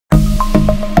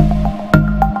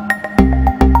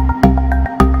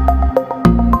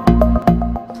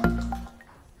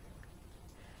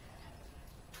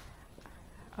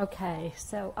Okay,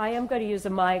 so I am going to use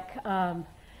a mic.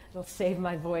 It'll save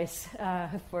my voice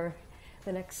for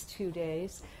the next 2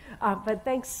 days. But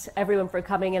thanks, everyone, for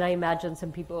coming, and I imagine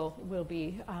some people will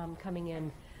be coming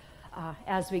in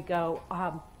as we go.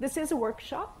 This is a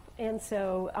workshop, and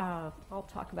so I'll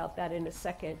talk about that in a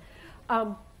second.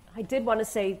 I did want to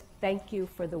say thank you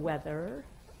for the weather,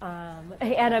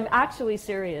 and I'm actually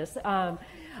serious.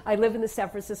 I live in the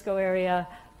San Francisco area.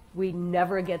 We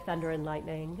never get thunder and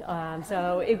lightning,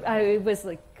 so it was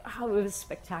like, oh, it was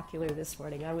spectacular this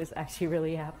morning. I was actually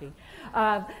really happy. You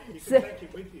can take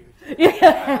it with you.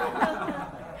 Yeah.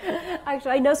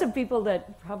 Actually, I know some people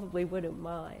that probably wouldn't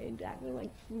mind.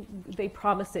 Like, they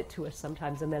promise it to us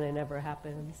sometimes, and then it never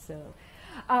happens. So,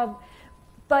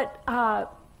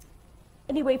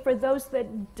 anyway, for those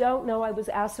that don't know, I was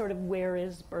asked sort of where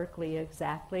is Berkeley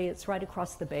exactly. It's right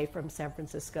across the bay from San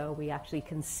Francisco. We actually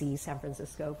can see San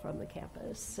Francisco from the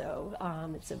campus. So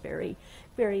it's a very,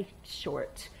 very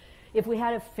short. If we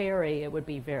had a ferry, it would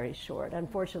be very short.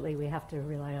 Unfortunately, we have to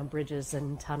rely on bridges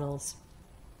and tunnels.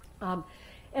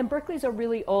 And Berkeley's a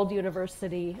really old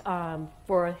university by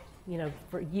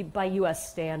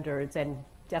U.S. standards, and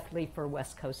definitely for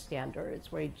West Coast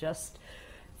standards. We just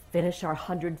finished our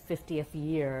 150th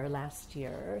year last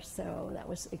year, so that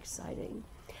was exciting.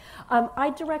 I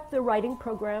direct the writing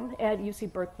program at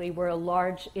UC Berkeley. We're a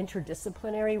large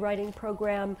interdisciplinary writing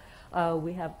program.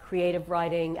 We have creative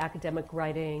writing, academic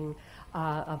writing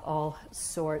of all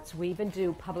sorts. We even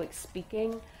do public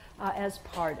speaking as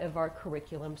part of our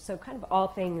curriculum, so kind of all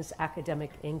things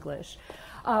academic English.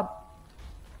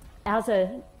 As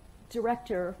a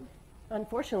director,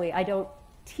 unfortunately, I don't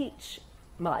teach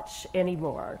much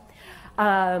anymore.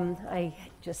 I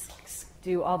just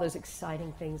do all those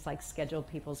exciting things like schedule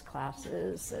people's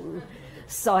classes and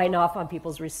sign off on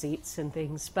people's receipts and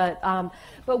things. But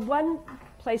one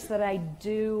place that I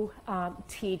do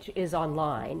teach is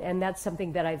online, and that's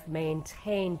something that I've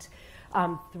maintained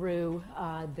through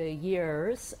the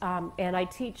years. And I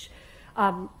teach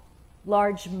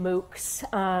large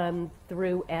MOOCs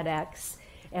through edX.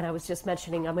 And I was just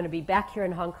mentioning I'm going to be back here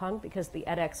in Hong Kong because the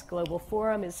edX Global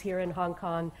Forum is here in Hong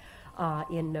Kong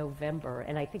in November.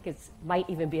 And I think it might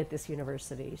even be at this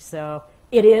university. So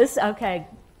it is? Okay.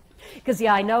 Because,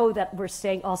 yeah, I know that we're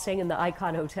all staying in the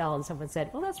Icon Hotel, and someone said,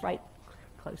 well, that's right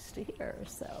close to here.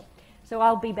 So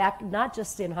I'll be back not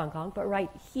just in Hong Kong, but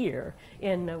right here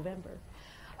in November.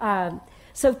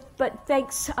 But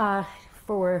thanks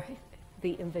for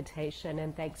the invitation,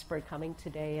 and thanks for coming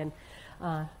today and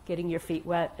getting your feet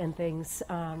wet and things,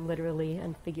 literally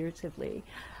and figuratively.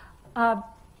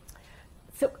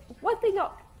 So one thing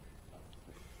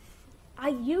I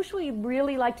usually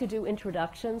really like to do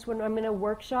introductions when I'm in a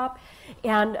workshop,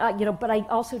 and but I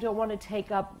also don't want to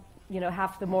take up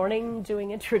half the morning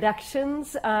doing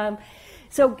introductions.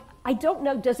 So I don't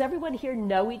know. Does everyone here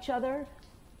know each other?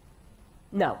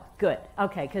 No, good.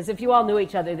 Okay, because if you all knew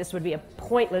each other, this would be a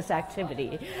pointless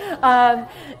activity.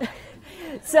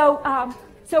 So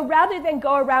rather than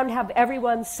go around and have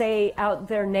everyone say out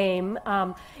their name,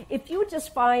 if you would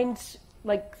just find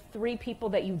like 3 people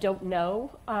that you don't know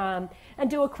and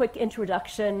do a quick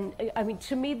introduction. I mean,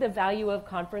 to me, the value of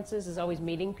conferences is always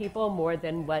meeting people more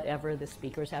than whatever the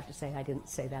speakers have to say. I didn't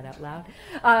say that out loud.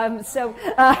 So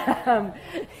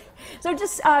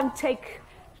just take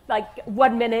like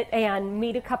 1 minute and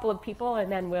meet a couple of people, and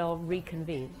then we'll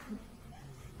reconvene.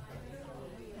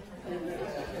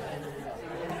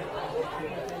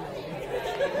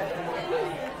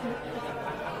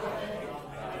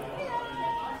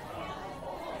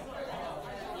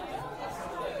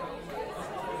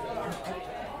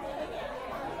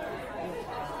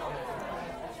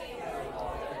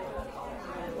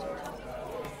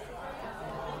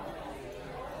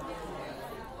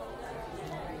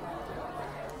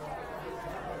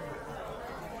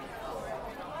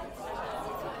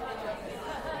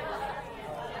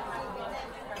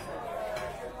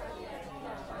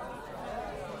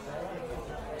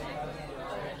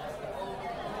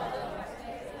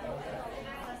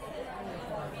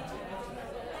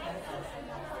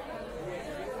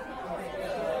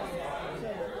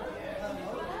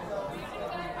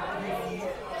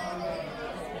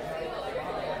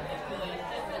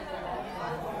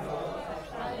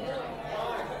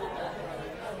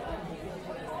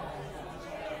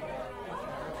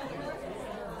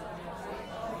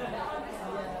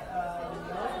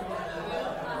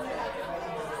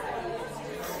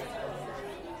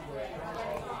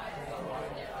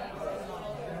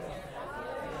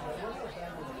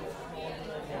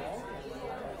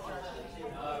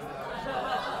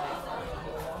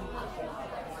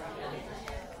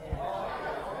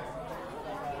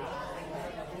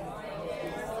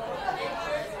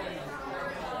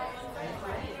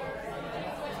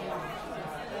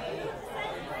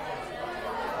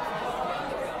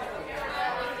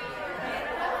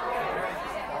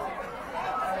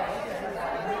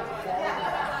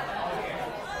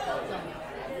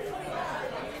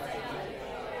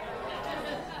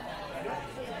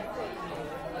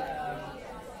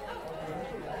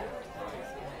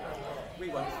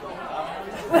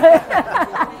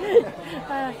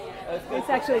 It's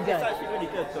actually good. It's actually really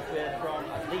good because we're from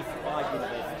at least 5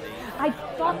 universities. I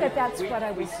thought that's what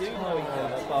I was We do know each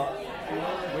other, but the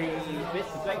great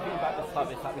thing about this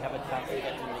club is that we have a chance to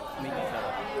get to meet each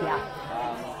other.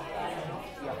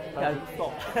 Yeah.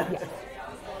 Stop. Yeah.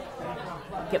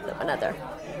 Give them another.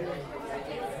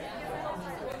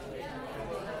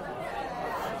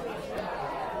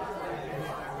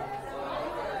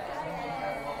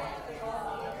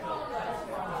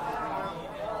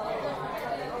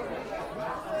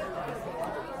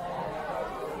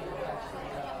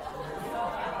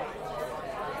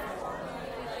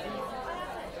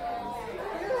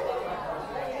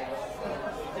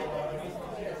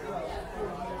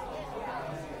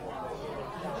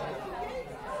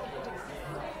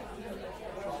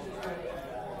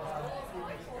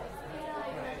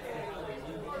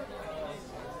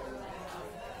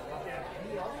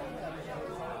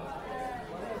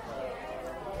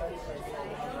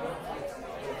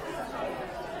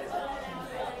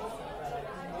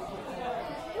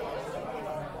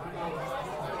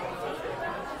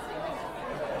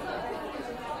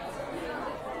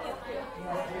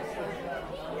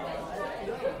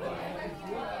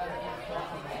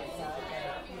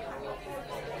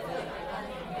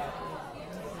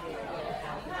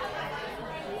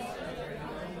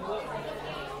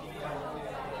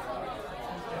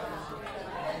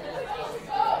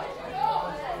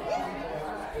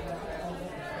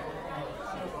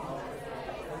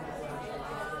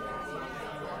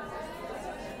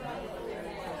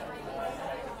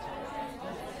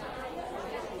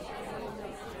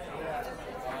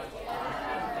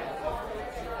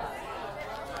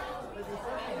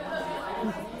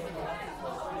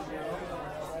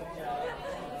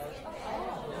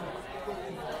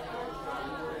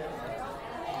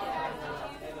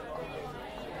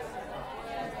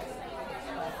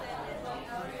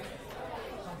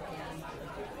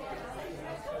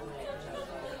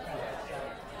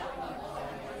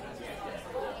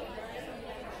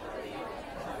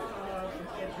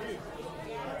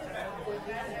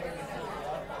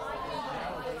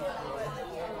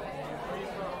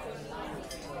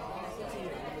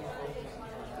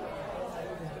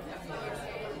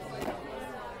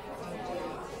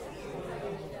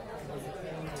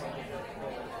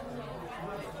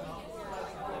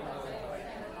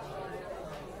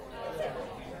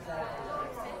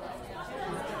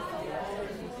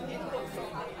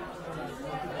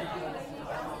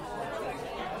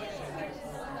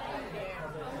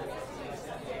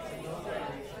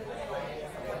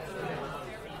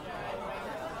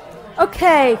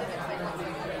 Okay.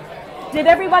 Did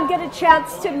everyone get a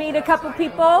chance to meet a couple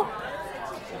people?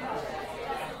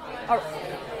 Or,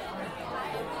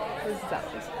 who's that?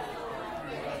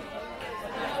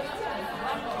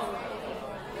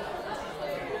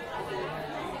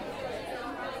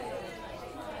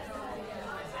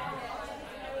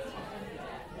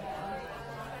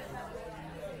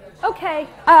 Okay.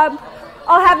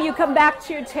 I'll have you come back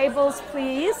to your tables,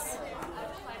 please.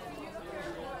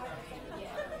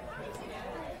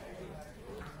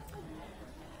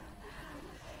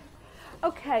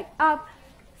 Okay,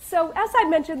 so as I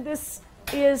mentioned, this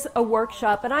is a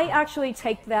workshop, and I actually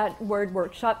take that word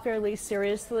workshop fairly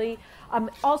seriously.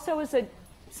 Also, as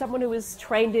someone who is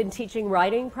trained in teaching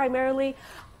writing primarily,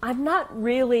 I'm not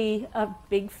really a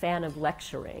big fan of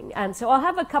lecturing. And so I'll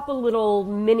have a couple little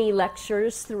mini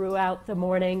lectures throughout the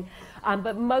morning,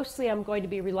 but mostly I'm going to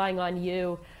be relying on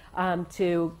you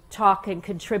to talk and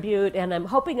contribute, and I'm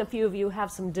hoping a few of you have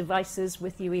some devices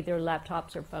with you, either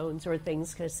laptops or phones or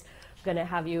things, because going to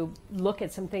have you look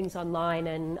at some things online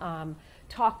and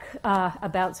talk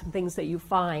about some things that you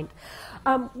find.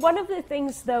 One of the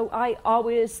things, though, I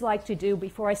always like to do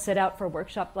before I set out for a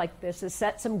workshop like this is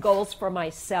set some goals for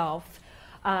myself.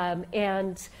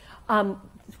 And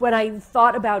when I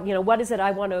thought about, what is it I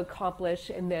want to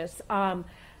accomplish in this, one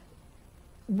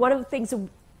of the things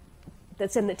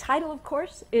that's in the title, of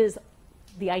course, is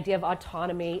the idea of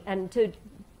autonomy, and to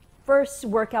first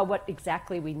work out what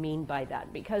exactly we mean by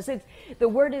that, because the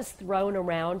word is thrown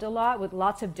around a lot with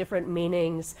lots of different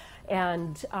meanings,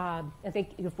 and I think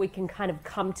if we can kind of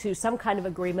come to some kind of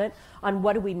agreement on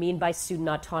what do we mean by student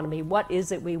autonomy, what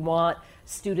is it we want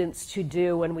students to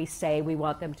do when we say we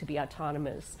want them to be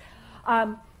autonomous,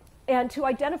 and to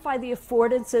identify the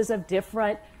affordances of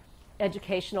different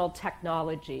educational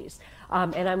technologies.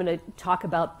 And I'm going to talk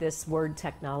about this word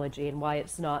technology and why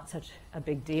it's not such a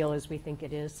big deal as we think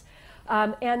it is.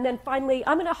 And then finally,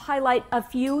 I'm going to highlight a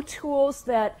few tools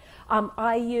that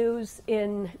I use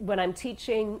when I'm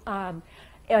teaching,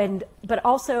 but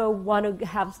also want to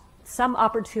have some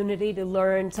opportunity to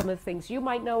learn some of the things you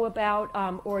might know about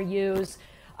or use.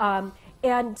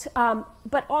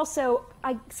 But also,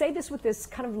 I say this with this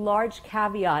kind of large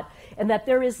caveat, and that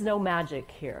there is no magic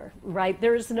here, right?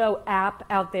 There is no app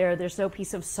out there. There's no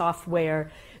piece of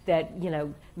software that, you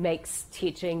know, makes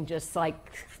teaching just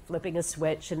like flipping a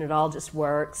switch and it all just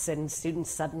works and students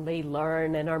suddenly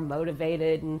learn and are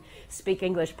motivated and speak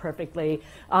English perfectly.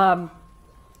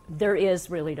 There is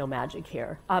really no magic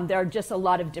here. There are just a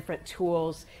lot of different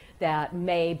tools that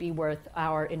may be worth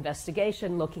our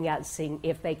investigation, looking at seeing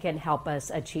if they can help us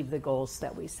achieve the goals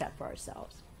that we set for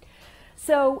ourselves.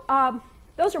 So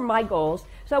those are my goals.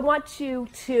 So I want you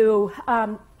to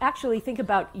actually think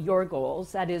about your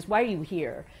goals. That is, why are you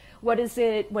here? What is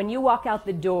it, when you walk out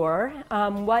the door,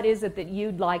 what is it that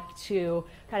you'd like to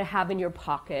kind of have in your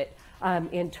pocket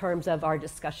in terms of our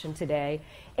discussion today?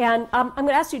 And I'm going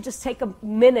to ask you to just take a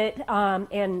minute,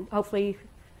 and hopefully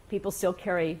people still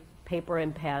carry paper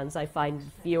and pens. I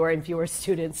find fewer and fewer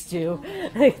students do.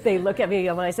 They look at me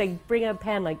when I say, bring a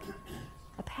pen, like,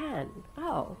 a pen?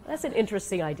 Oh, that's an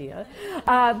interesting idea.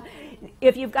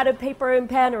 If you've got a paper and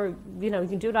pen, or you know, you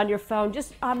can do it on your phone,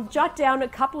 just jot down a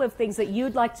couple of things that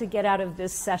you'd like to get out of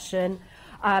this session,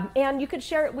 and you could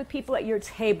share it with people at your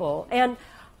table. And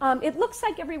it looks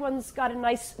like everyone's got a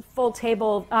nice full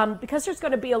table. Because there's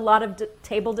going to be a lot of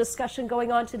table discussion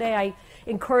going on today, I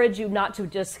encourage you not to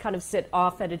just kind of sit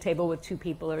off at a table with two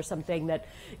people or something, that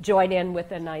join in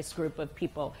with a nice group of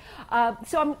people.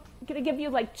 So I'm going to give you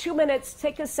like 2 minutes.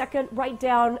 Take a second, write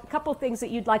down a couple things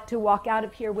that you'd like to walk out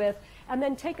of here with, and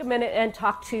then take a minute and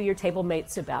talk to your table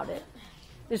mates about it.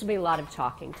 There's going to be a lot of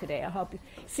talking today. I hope.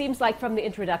 Seems like from the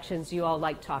introductions you all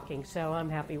like talking, so I'm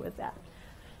happy with that.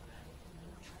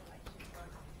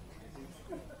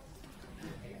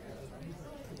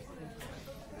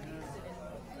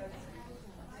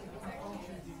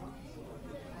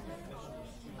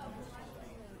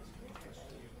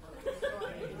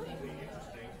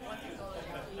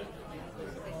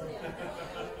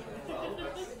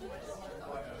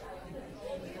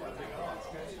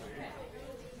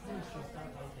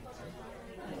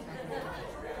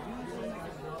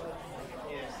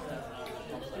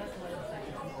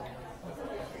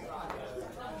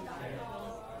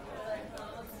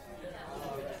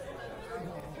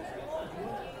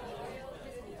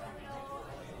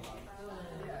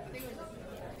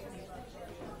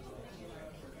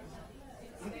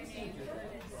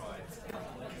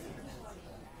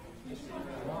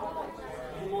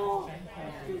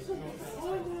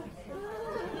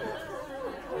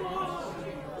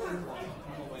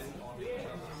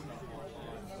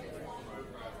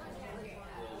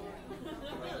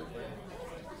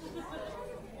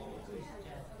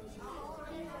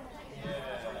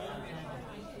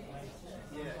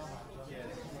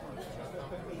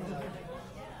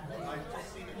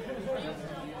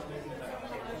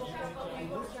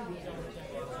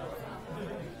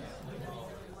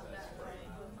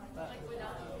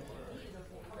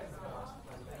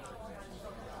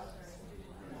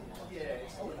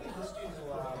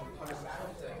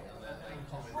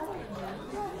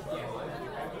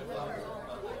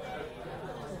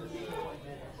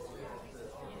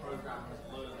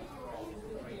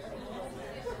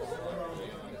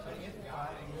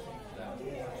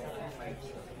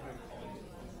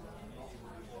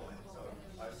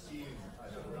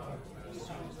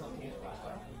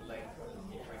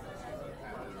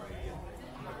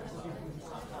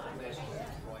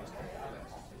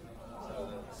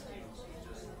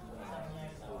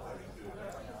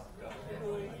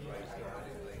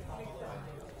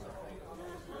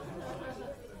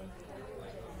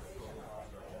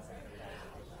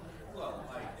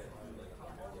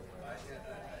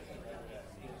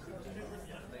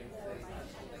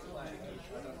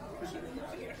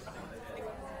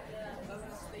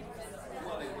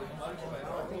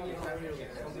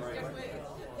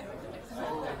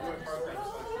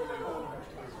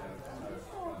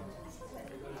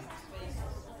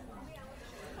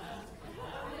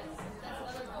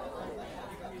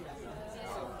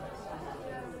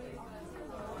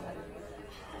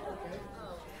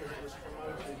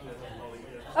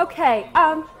 Okay,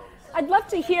 I'd love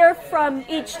to hear from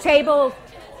each table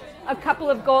a couple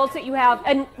of goals that you have,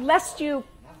 and lest you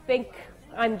think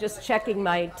I'm just checking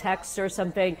my text or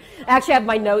something, I actually have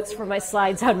my notes for my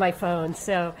slides on my phone.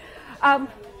 So can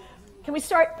we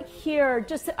start here?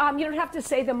 Just you don't have to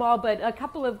say them all, but a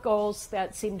couple of goals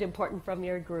that seemed important from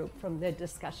your group, from the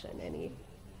discussion. Any?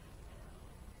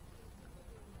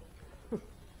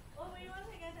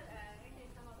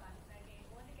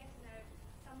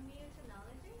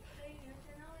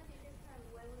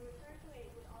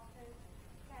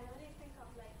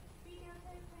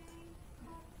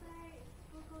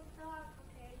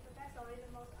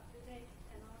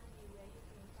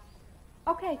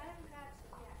 Okay,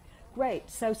 great.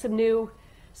 So some new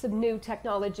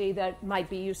technology that might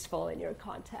be useful in your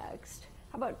context.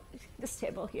 How about this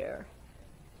table here?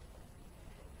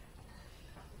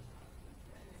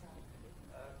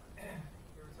 We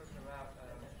were talking about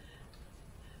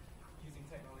using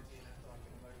technology in a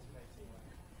motivating way.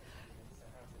 So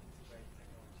how to integrate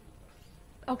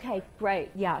technology. Okay, great.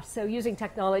 Yeah, so using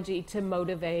technology to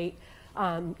motivate.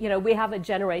 We have a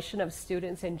generation of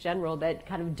students in general that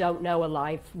kind of don't know a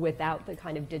life without the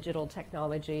kind of digital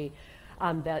technology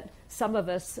that some of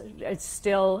us, it's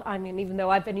still, even though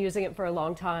I've been using it for a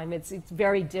long time, it's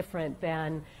very different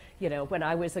than, when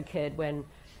I was a kid when,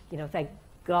 thank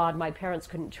God my parents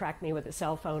couldn't track me with a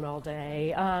cell phone all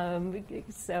day.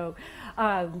 It's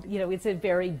a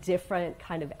very different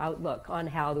kind of outlook on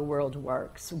how the world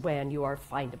works when you are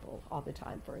findable all the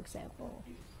time, for example.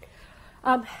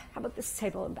 How about this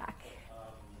table in back?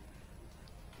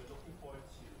 We're looking forward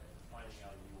to finding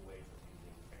out new ways of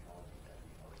using technology that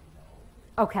we already know.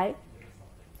 Okay, Maybe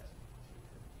something that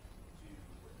we do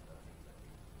with the things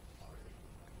that we already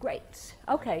know. great.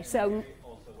 Okay, so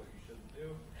Also what you shouldn't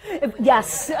do.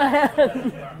 yes.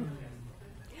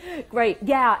 Great.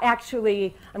 Yeah,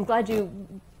 actually, I'm glad you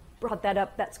brought that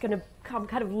up. That's going to come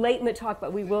kind of late in the talk,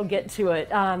 but we will get to it.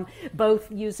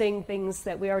 Both using things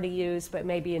that we already use, but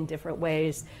maybe in different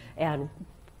ways, and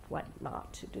what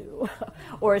not to do,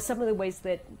 or some of the ways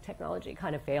that technology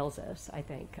kind of fails us, I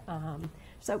think.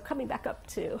 So coming back up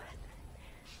to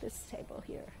this table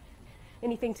here.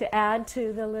 Anything to add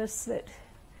to the list that...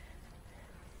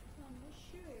 I'm not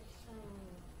sure if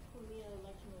Korea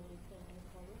electronic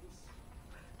colors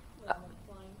when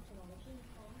applying technology.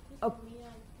 Oh. For me,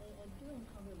 I do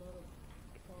encounter a lot of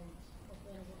problems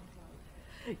when I want to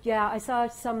apply. Yeah, I saw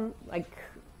some like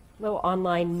little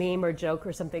online meme or joke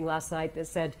or something last night that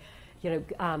said,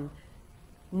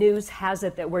 news has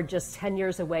it that we're just 10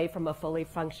 years away from a fully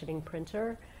functioning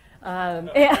printer.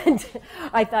 And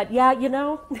I thought,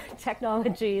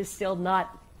 technology is still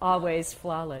not always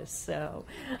flawless. So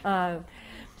how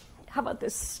about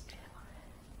this?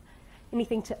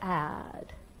 Anything to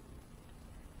add?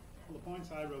 Well, the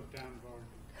points I wrote down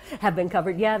were Have been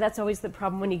covered. Yeah, that's always the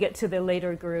problem when you get to the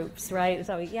later groups, right? It's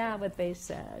always, what they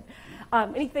said.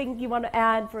 Anything you want to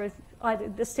add for either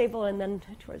this table and then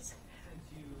towards... Since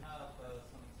you have some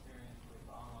experience with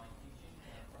online teaching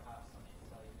and perhaps some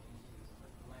insight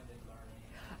into blended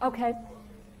learning.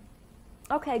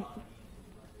 Okay.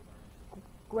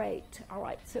 Great. All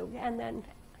right. So, and then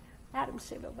Adam's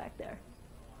table back there.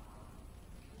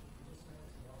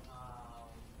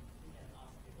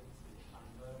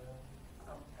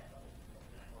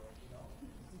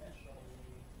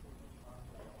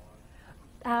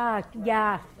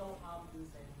 Yeah.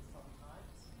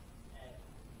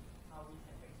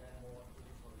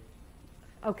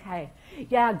 Okay.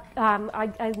 Yeah,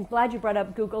 I'm glad you brought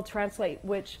up Google Translate,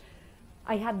 which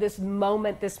I had this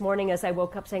moment this morning as I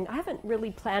woke up saying, I haven't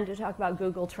really planned to talk about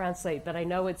Google Translate, but I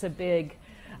know it's a big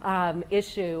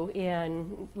issue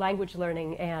in language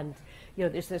learning, and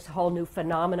there's this whole new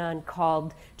phenomenon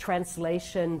called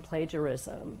translation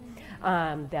plagiarism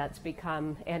that's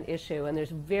become an issue, and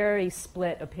there's very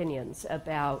split opinions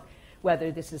about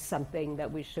whether this is something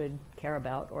that we should care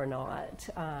about or not.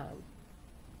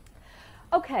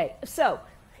 Okay, so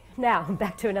now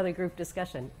back to another group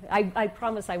discussion. I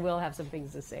promise I will have some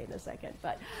things to say in a second,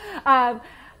 but I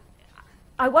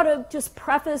want to just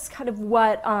preface kind of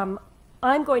what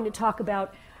I'm going to talk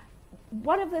about.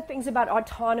 One of the things about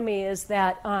autonomy is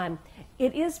that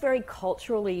it is very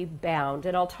culturally bound,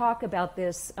 and I'll talk about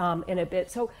this in a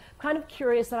bit. So kind of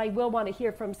curious, and I will want to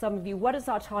hear from some of you, what does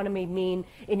autonomy mean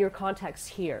in your context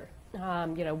here?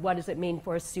 What does it mean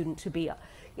for a student to be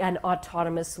an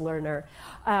autonomous learner?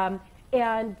 And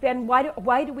then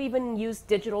why do we even use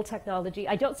digital technology?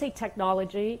 I don't say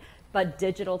technology, but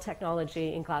digital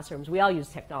technology in classrooms. We all use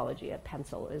technology. A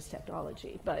pencil is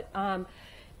technology. But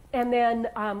and then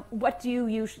what do you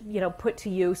use, put to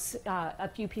use? A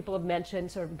few people have mentioned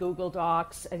sort of Google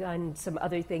Docs and some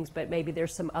other things, but maybe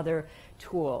there's some other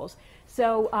tools.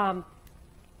 So,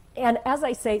 and as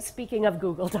I say, speaking of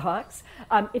Google Docs,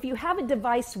 if you have a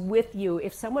device with you,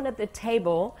 if someone at the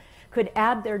table could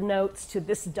add their notes to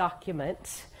this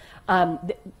document,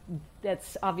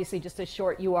 that's obviously just a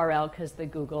short URL because the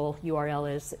Google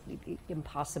URL is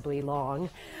impossibly long.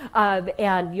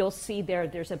 And you'll see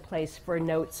there's a place for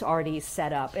notes already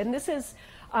set up. And this is,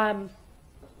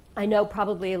 I know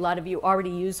probably a lot of you already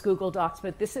use Google Docs,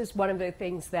 but this is one of the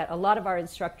things that a lot of our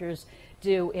instructors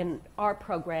do in our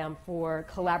program for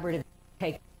collaborative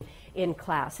taking, in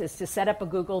class, is to set up a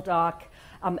Google Doc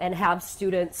and have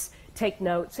students take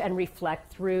notes and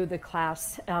reflect through the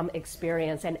class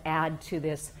experience and add to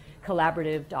this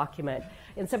collaborative document.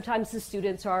 And sometimes some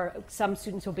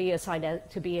students will be assigned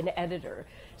to be an editor.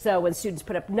 So when students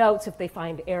put up notes, if they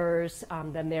find errors,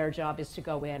 then their job is to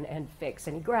go in and fix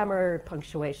any grammar,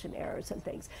 punctuation errors and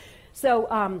things. So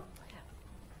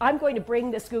I'm going to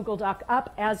bring this Google Doc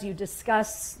up as you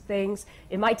discuss things.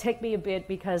 It might take me a bit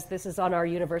because this is on our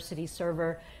university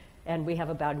server, and we have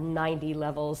about 90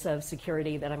 levels of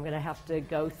security that I'm going to have to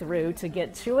go through to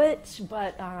get to it,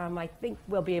 but I think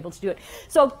we'll be able to do it.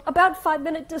 So about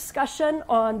 5-minute discussion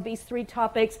on these 3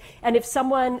 topics, and if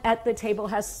someone at the table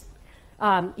has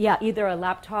either a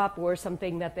laptop or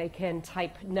something that they can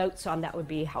type notes on, that would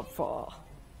be helpful.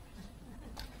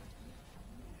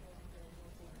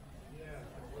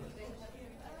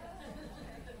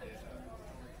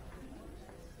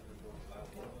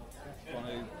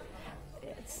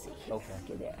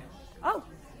 Okay. There.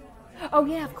 Oh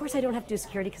yeah, of course I don't have to do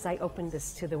security because I opened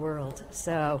this to the world.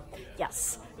 So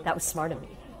yes, that was smart of me.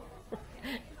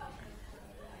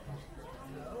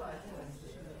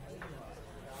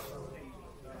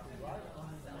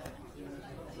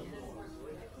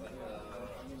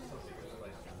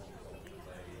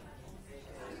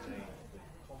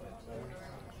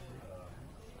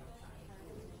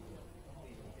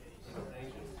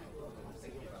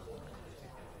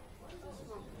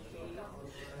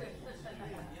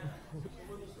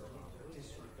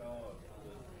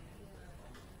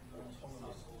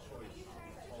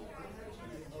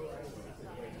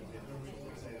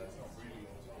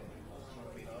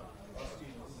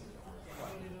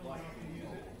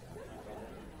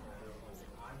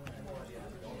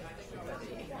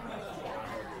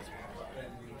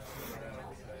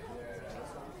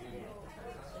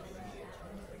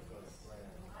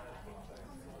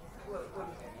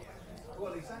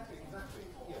 Well, exactly.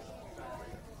 Yes, exactly.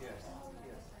 Yes.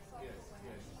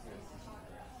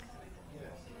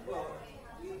 Well,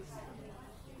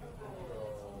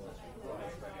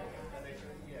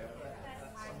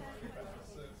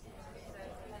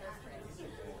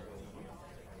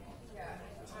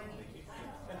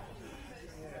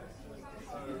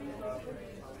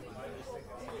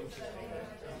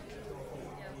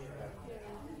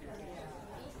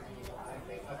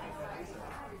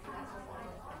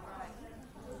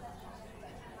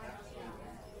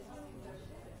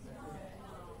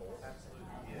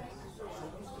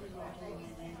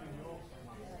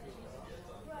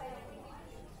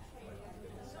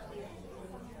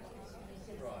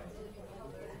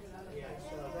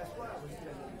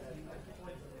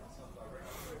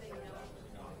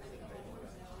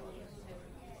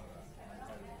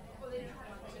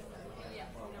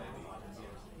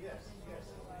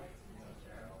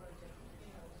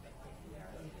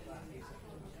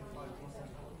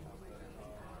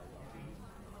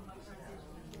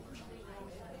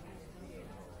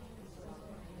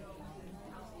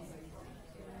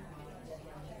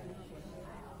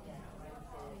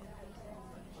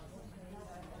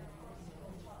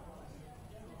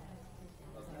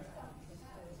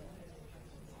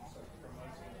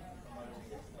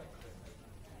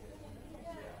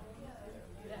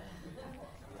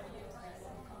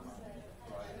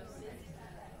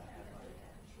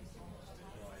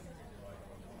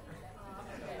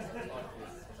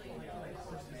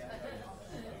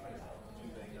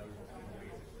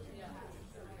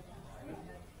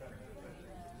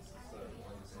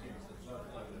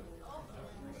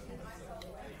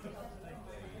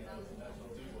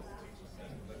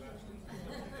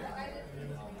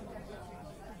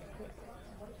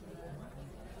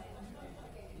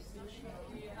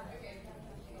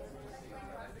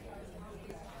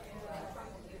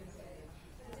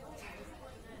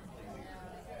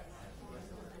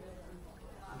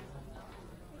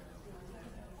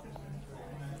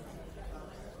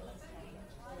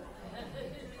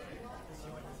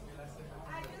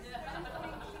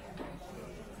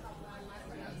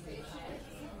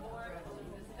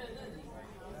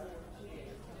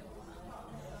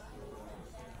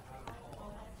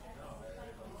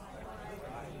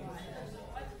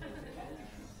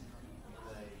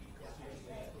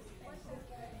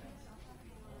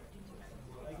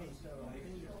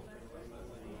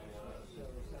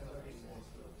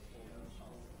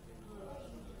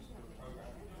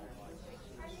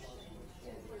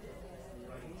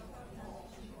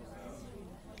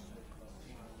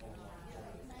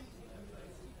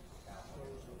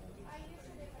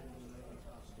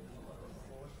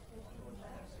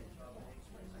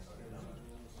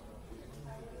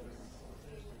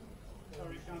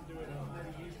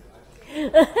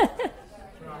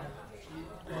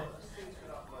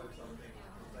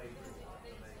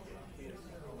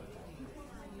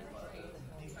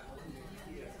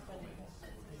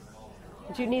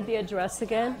 need the address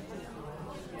again?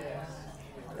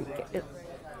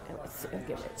 I'll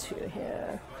give it to you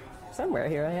here. Somewhere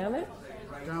here I have it.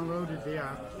 Downloaded the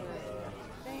app.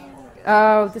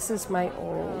 Oh, this is my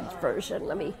old version.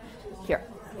 Let me do.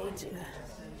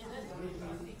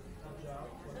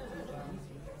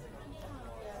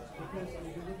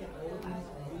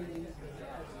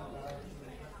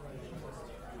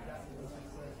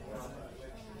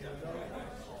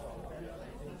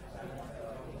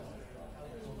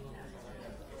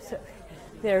 So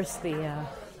there's the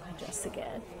address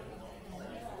again.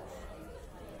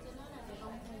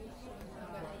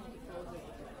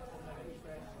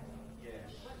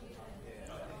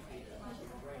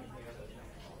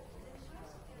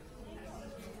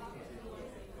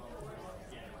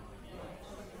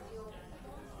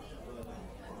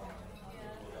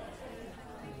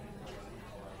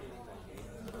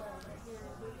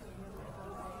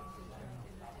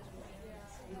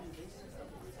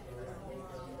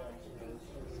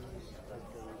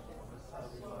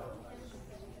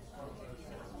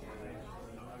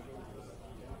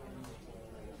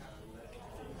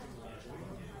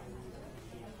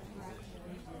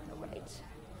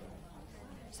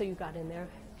 So you got in there?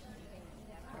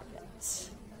 Perfect.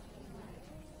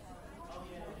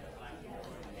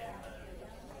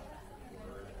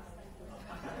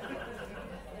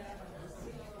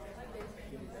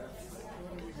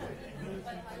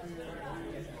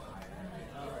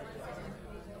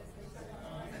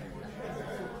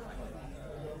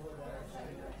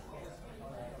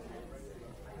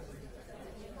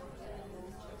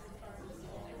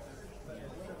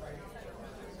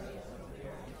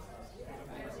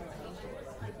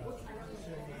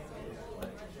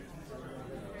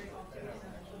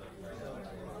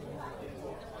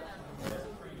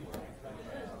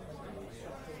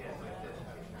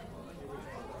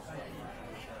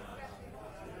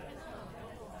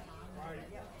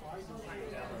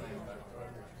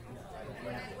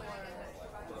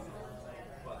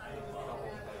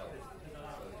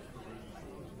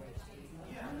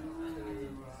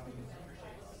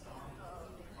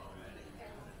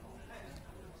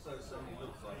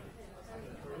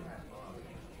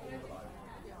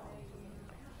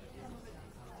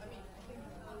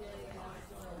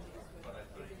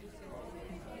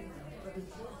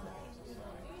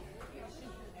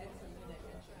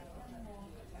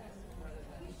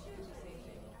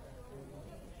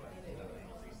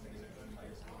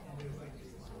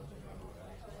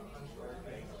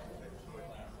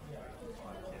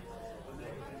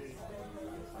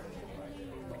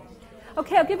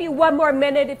 Okay, I'll give you one more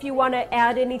minute if you want to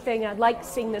add anything. I'd like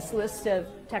seeing this list of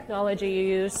technology you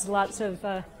use. Lots of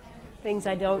things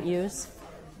I don't use.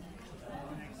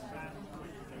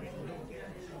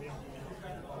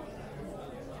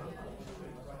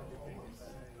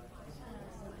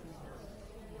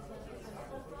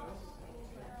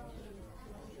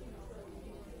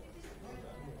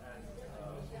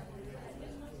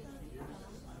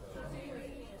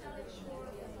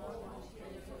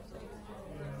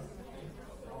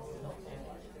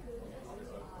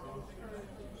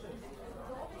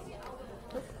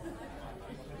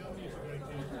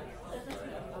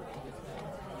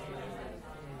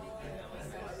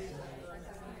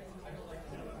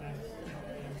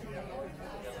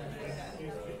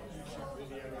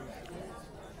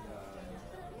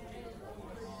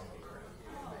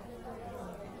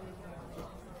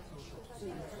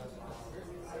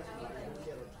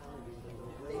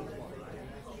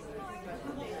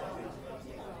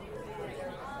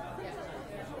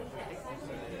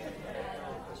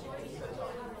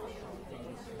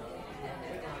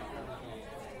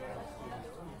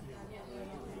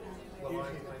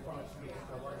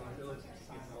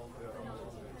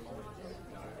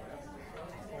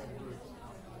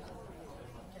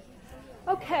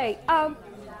 Okay,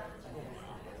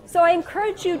 so I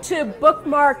encourage you to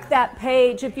bookmark that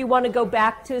page if you want to go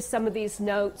back to some of these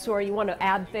notes or you want to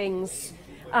add things.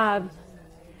 I'm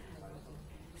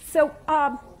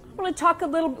going to talk a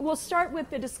little, we'll start with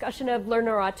the discussion of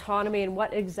learner autonomy and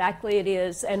what exactly it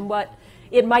is and what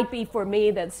it might be for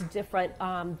me that's different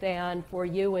than for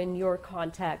you in your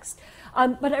context.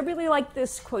 But I really like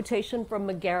this quotation from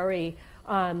McGarry,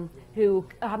 who,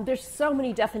 there's so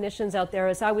many definitions out there.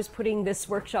 As I was putting this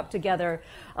workshop together,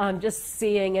 just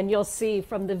seeing, and you'll see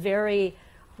from the very,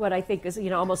 what I think is,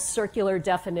 almost circular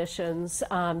definitions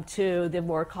to the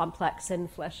more complex and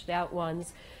fleshed out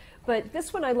ones. But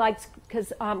this one I liked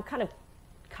because kind of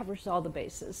covers all the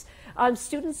bases.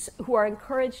 Students who are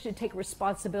encouraged to take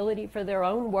responsibility for their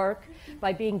own work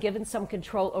by being given some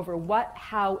control over what,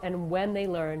 how, and when they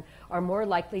learn are more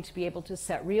likely to be able to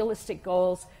set realistic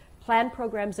goals, plan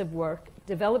programs of work,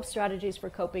 develop strategies for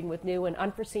coping with new and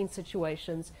unforeseen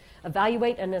situations,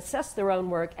 evaluate and assess their own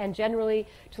work, and generally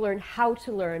to learn how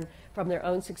to learn from their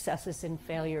own successes and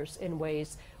failures in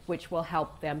ways which will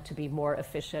help them to be more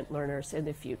efficient learners in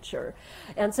the future.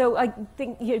 And so I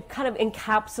think it kind of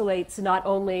encapsulates not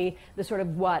only the sort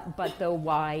of what, but the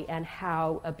why and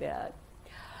how a bit.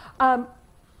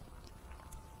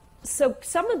 So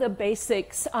some of the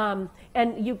basics, and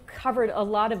you covered a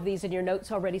lot of these in your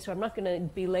notes already, so I'm not going to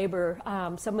belabor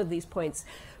some of these points.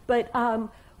 But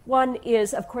one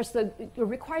is, of course, it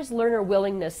requires learner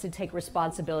willingness to take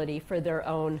responsibility for their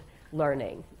own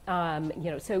learning.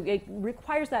 So it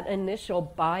requires that initial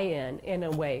buy-in, in a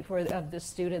way, of the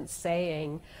students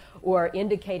saying or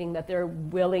indicating that they're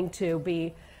willing to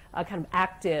be a kind of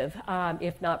active,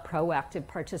 if not proactive,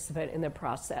 participant in the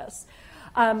process.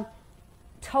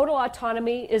 Total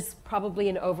autonomy is probably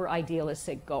an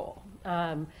over-idealistic goal.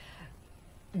 One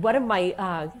of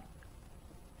my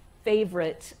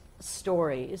favorite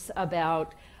stories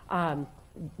about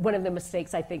one of the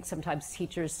mistakes I think sometimes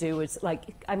teachers do is,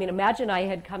 like, I mean, imagine I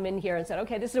had come in here and said,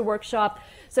 okay, this is a workshop,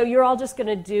 so you're all just going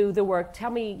to do the work. Tell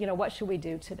me, what should we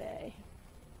do today?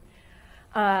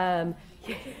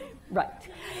 Right.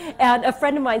 And a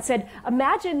friend of mine said,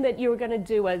 imagine that you were going to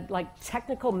do a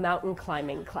technical mountain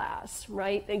climbing class,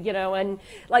 right? And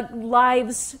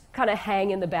lives kind of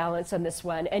hang in the balance on this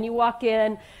one. And you walk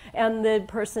in and the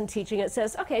person teaching it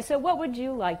says, okay, so what would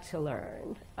you like to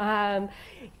learn?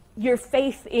 Your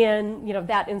faith in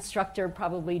that instructor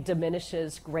probably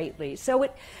diminishes greatly. So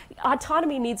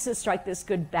autonomy needs to strike this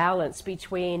good balance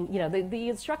between, the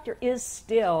instructor is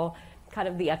still kind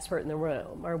of the expert in the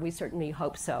room, or we certainly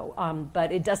hope so.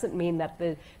 But it doesn't mean that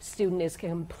the student is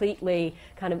completely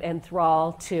kind of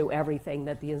enthralled to everything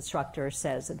that the instructor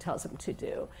says and tells them to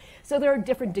do. So there are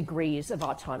different degrees of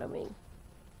autonomy.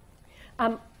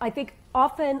 I think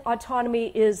often autonomy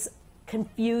is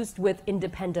confused with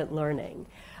independent learning.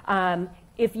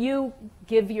 If you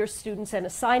give your students an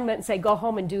assignment and say, go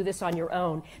home and do this on your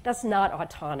own, that's not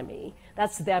autonomy.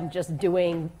 That's them just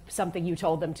doing something you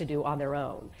told them to do on their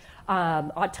own.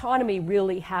 Autonomy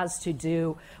really has to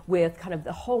do with kind of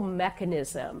the whole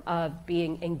mechanism of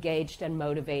being engaged and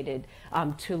motivated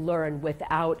to learn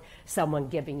without someone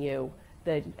giving you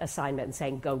the assignment and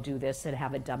saying, go do this and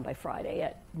have it done by Friday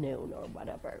at noon or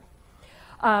whatever.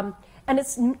 And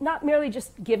it's not merely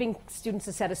just giving students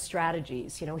a set of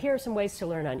strategies. Here are some ways to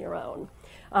learn on your own.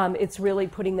 It's really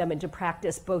putting them into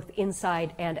practice both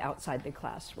inside and outside the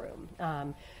classroom.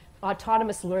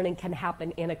 Autonomous learning can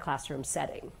happen in a classroom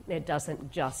setting. It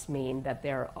doesn't just mean that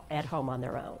they're at home on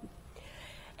their own.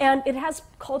 And it has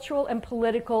cultural and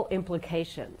political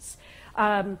implications.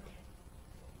 There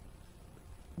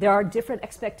are different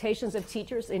expectations of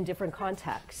teachers in different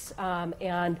contexts.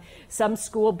 And some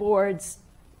school boards,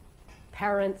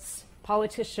 parents,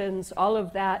 politicians, all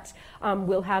of that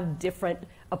will have different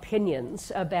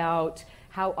opinions about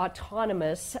how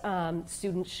autonomous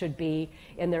students should be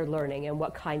in their learning and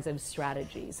what kinds of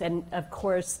strategies. And of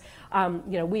course,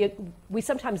 we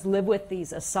sometimes live with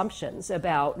these assumptions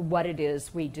about what it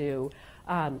is we do.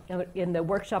 In the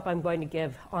workshop I'm going to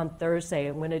give on Thursday,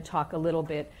 I'm going to talk a little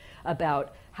bit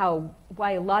about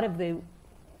why a lot of the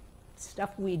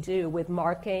stuff we do with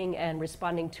marking and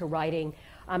responding to writing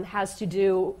has to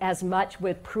do as much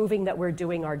with proving that we're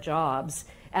doing our jobs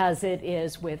as it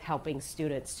is with helping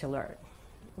students to learn,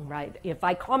 right? If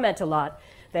I comment a lot,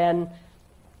 then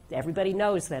everybody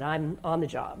knows that I'm on the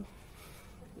job,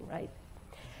 right?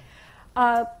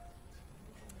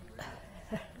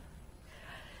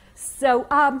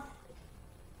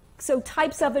 So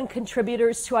types of and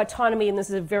contributors to autonomy, and this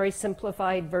is a very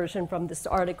simplified version from this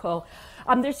article.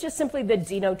 There's just simply the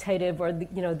denotative or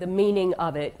the meaning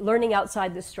of it, learning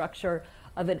outside the structure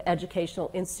of an educational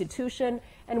institution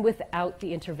and without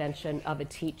the intervention of a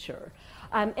teacher.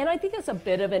 And I think it's a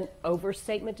bit of an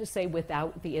overstatement to say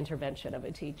without the intervention of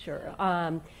a teacher.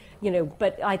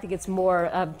 But I think it's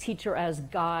more teacher as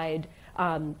guide,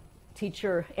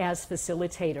 teacher as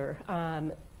facilitator,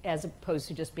 as opposed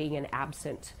to just being an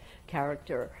absent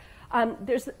character. And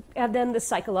then the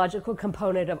psychological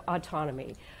component of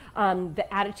autonomy, the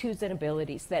attitudes and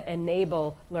abilities that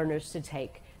enable learners to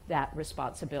take that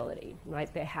responsibility,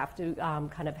 right? They have to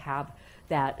kind of have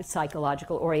that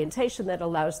psychological orientation that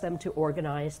allows them to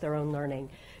organize their own learning,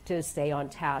 to stay on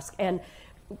task. And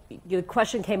the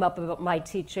question came up about my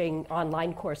teaching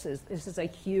online courses. This is a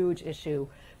huge issue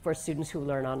for students who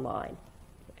learn online.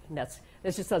 And that's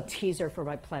just a teaser for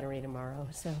my plenary tomorrow.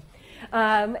 So,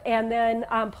 and then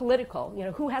political,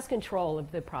 who has control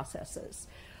of the processes?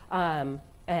 And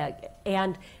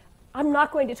I'm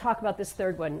not going to talk about this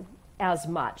third one as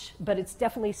much, but it's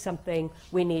definitely something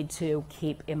we need to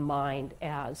keep in mind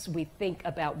as we think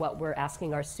about what we're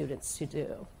asking our students to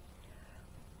do.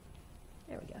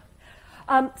 There we go.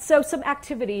 So some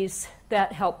activities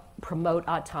that help promote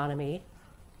autonomy.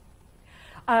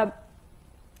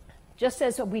 Just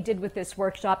as we did with this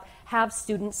workshop, have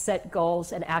students set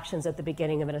goals and actions at the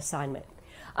beginning of an assignment.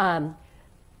 A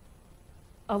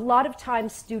lot of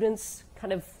times students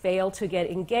kind of fail to get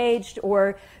engaged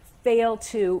or fail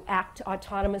to act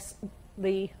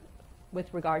autonomously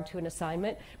with regard to an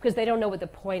assignment because they don't know what the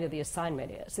point of the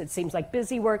assignment is. It seems like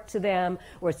busy work to them,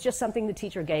 or it's just something the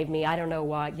teacher gave me. I don't know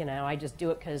why, I just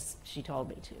do it because she told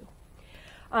me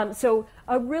to. So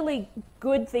a really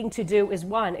good thing to do is,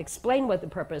 one, explain what the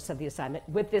purpose of the assignment.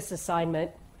 With this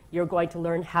assignment, you're going to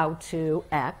learn how to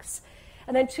X.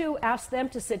 And then two, ask them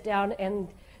to sit down and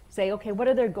say, okay, what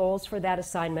are their goals for that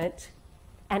assignment?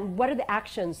 And what are the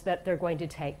actions that they're going to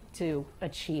take to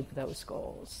achieve those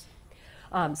goals?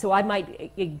 So I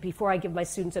might, before I give my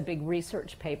students a big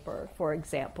research paper, for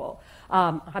example,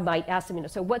 I might ask them,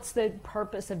 so what's the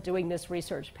purpose of doing this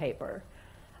research paper?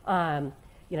 And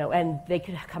they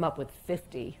could come up with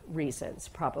 50 reasons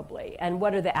probably. And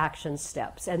what are the action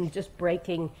steps? And just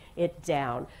breaking it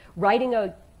down. Writing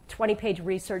a 20-page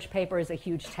research paper is a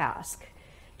huge task.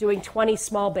 Doing 20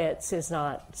 small bits is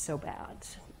not so bad.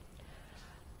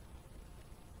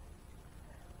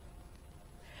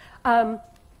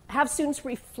 Have students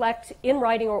reflect in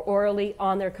writing or orally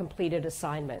on their completed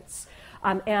assignments.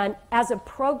 And as a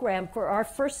program for our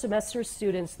first semester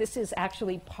students, this is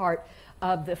actually part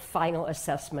of the final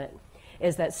assessment,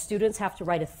 is that students have to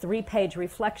write a 3-page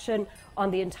reflection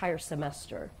on the entire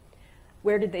semester.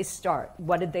 Where did they start?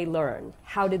 What did they learn?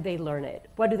 How did they learn it?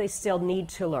 What do they still need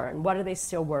to learn? What are they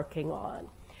still working on?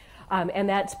 And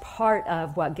that's part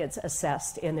of what gets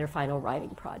assessed in their final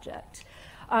writing project.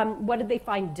 What did they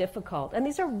find difficult? And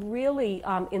these are really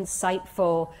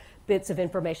insightful bits of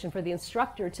information for the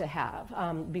instructor to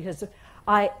have, because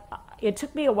it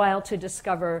took me a while to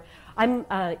discover I'm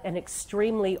an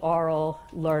extremely oral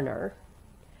learner.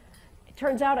 It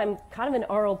turns out I'm kind of an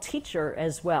oral teacher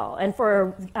as well, and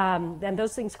and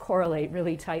those things correlate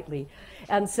really tightly.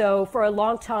 And so for a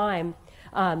long time,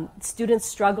 students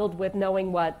struggled with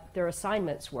knowing what their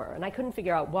assignments were, and I couldn't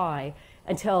figure out why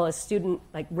until a student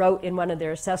wrote in one of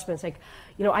their assessments,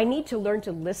 I need to learn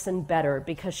to listen better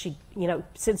because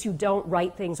since you don't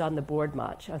write things on the board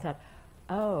much. I thought,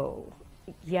 oh,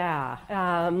 yeah.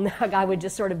 I would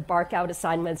just sort of bark out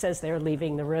assignments as they're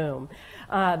leaving the room.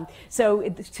 So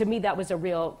to me, that was a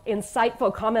real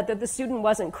insightful comment that the student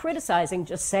wasn't criticizing,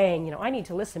 just saying, I need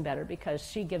to listen better because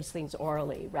she gives things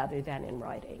orally rather than in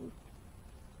writing.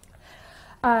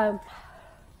 There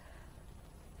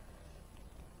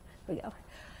we go.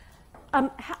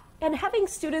 And having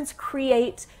students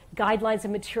create guidelines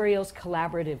and materials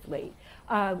collaboratively.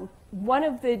 One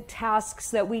of the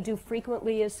tasks that we do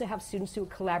frequently is to have students do a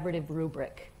collaborative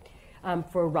rubric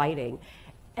for writing.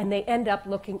 And they end up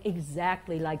looking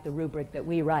exactly like the rubric that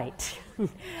we write,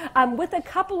 with a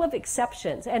couple of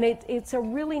exceptions. And it's a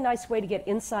really nice way to get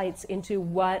insights into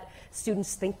what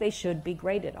students think they should be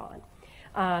graded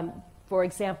on. For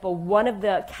example, one of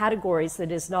the categories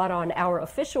that is not on our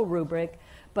official rubric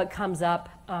but comes up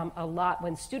a lot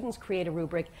when students create a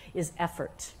rubric is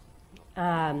effort.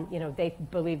 They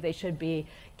believe they should be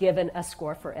given a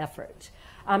score for effort.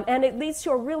 And it leads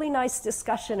to a really nice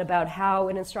discussion about how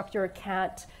an instructor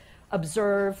can't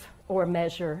observe or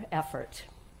measure effort.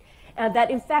 And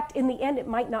that, in fact, in the end, it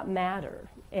might not matter.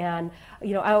 And,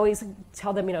 I always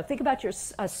tell them, think about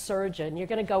a surgeon. You're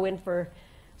going to go in for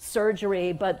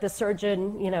surgery, but the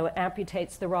surgeon,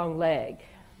 amputates the wrong leg.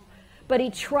 But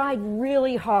he tried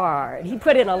really hard. He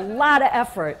put in a lot of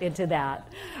effort into that.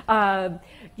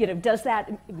 Does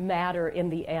that matter in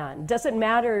the end? Does it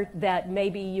matter that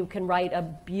maybe you can write a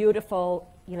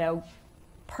beautiful,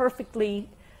 perfectly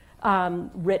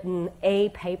written A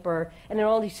paper and it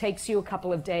only takes you a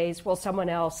couple of days while someone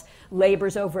else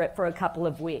labors over it for a couple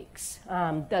of weeks?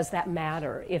 Does that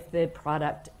matter if the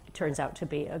product turns out to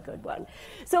be a good one?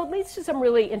 So it leads to some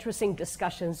really interesting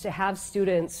discussions to have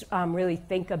students really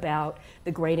think about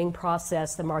the grading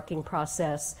process, the marking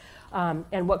process,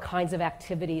 and what kinds of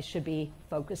activities should be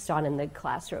focused on in the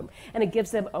classroom. And it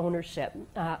gives them ownership,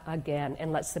 again,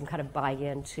 and lets them kind of buy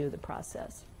into the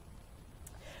process.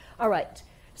 All right,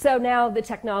 so now the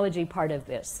technology part of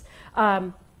this.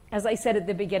 As I said at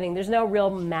the beginning, there's no real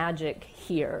magic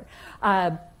here.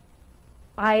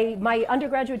 My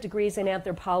undergraduate degree is in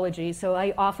anthropology, so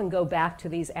I often go back to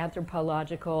these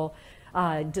anthropological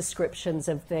descriptions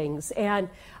of things. And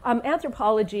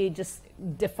anthropology just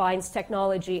defines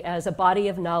technology as a body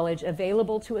of knowledge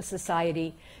available to a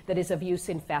society that is of use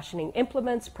in fashioning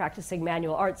implements, practicing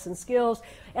manual arts and skills,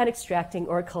 and extracting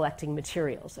or collecting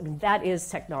materials. I mean, that is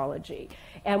technology.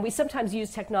 And we sometimes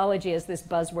use technology as this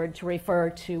buzzword to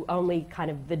refer to only kind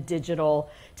of the digital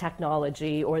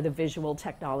technology or the visual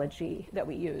technology that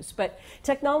we use. But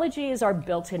technology is our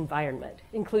built environment.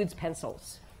 It includes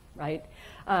pencils, right?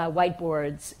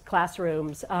 Whiteboards,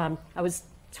 classrooms. I was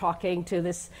talking to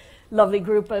this lovely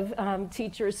group of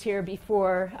teachers here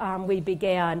before we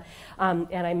began,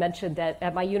 and I mentioned that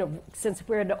at my since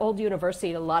we're an old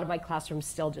university, a lot of my classrooms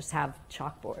still just have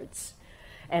chalkboards,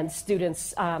 and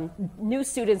students, new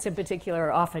students in particular,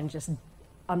 are often just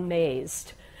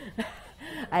amazed.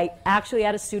 I actually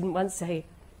had a student once say,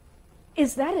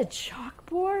 "Is that a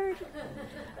chalkboard?"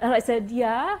 And I said,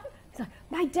 "Yeah."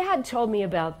 My dad told me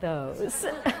about those.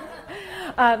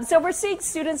 So we're seeing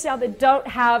students now that don't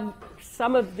have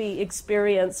some of the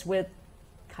experience with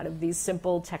kind of these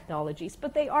simple technologies,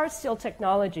 but they are still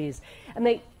technologies.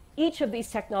 And each of these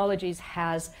technologies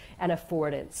has an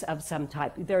affordance of some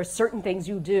type. There are certain things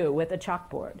you do with a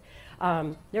chalkboard.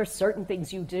 There are certain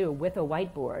things you do with a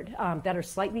whiteboard that are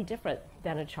slightly different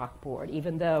than a chalkboard,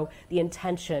 even though the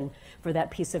intention for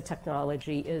that piece of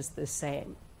technology is the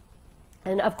same.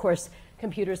 And of course,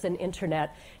 computers and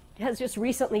internet has just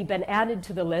recently been added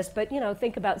to the list, but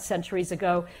think about centuries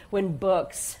ago when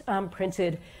books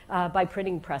printed by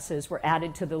printing presses were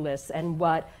added to the list, and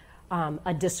what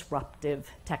a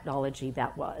disruptive technology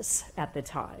that was at the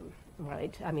time,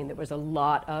 right? I mean, there was a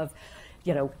lot of,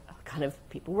 kind of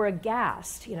people were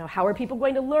aghast. How are people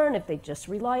going to learn if they just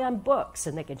rely on books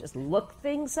and they can just look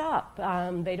things up?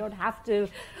 They don't have to,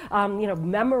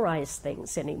 memorize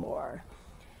things anymore.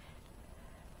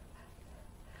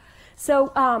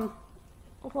 So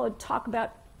we'll talk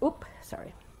about,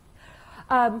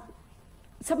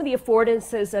 some of the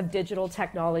affordances of digital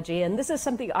technology. And this is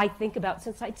something I think about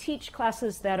since I teach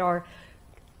classes that are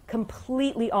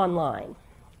completely online.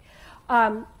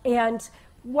 And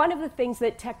one of the things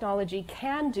that technology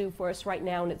can do for us right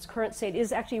now in its current state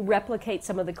is actually replicate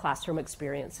some of the classroom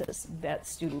experiences that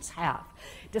students have.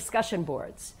 Discussion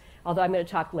boards, although I'm going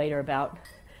to talk later about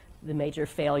the major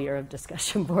failure of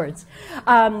discussion boards.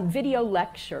 Video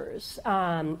lectures,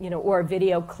 or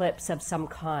video clips of some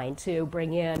kind to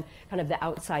bring in kind of the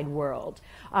outside world.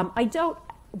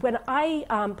 When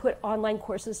I put online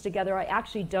courses together, I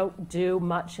actually don't do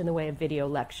much in the way of video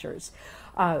lectures.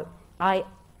 I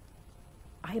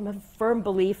am a firm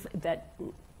belief that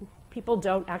people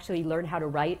don't actually learn how to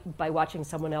write by watching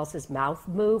someone else's mouth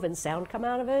move and sound come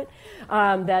out of it.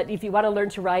 That if you want to learn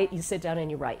to write, you sit down and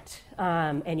you write,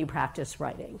 and you practice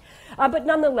writing. But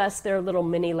nonetheless, there are little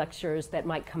mini lectures that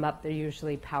might come up. They're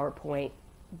usually PowerPoint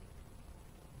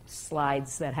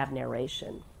slides that have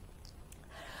narration.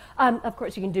 Of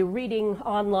course, you can do reading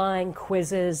online,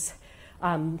 quizzes,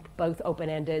 both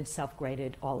open-ended,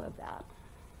 self-graded, all of that.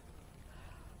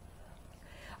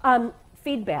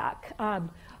 Feedback.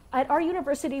 At our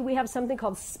university, we have something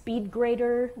called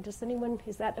SpeedGrader.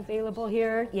 Is that available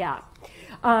here? Yeah.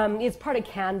 It's part of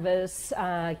Canvas,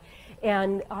 and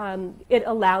it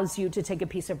allows you to take a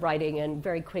piece of writing and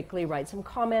very quickly write some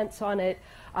comments on it.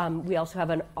 We also have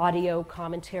an audio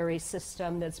commentary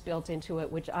system that's built into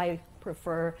it, which I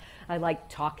prefer. I like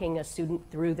talking a student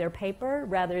through their paper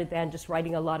rather than just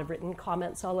writing a lot of written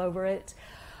comments all over it.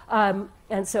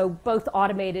 And so both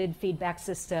automated feedback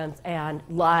systems and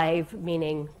live,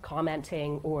 meaning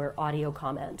commenting or audio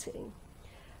commenting.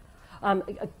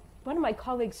 One of my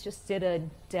colleagues just did a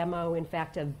demo, in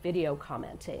fact, of video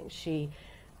commenting. She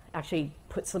actually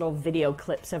puts little video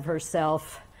clips of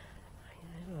herself.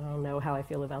 I don't know how I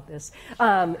feel about this.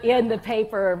 In the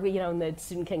paper, and the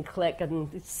student can click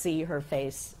and see her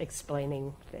face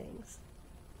explaining things.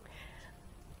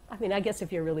 I mean, I guess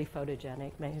if you're really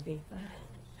photogenic, maybe.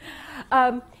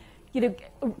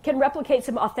 Can replicate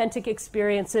some authentic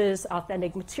experiences,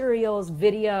 authentic materials,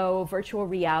 video, virtual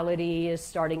reality is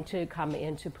starting to come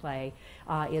into play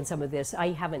in some of this. I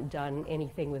haven't done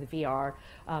anything with VR,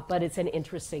 but it's an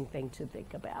interesting thing to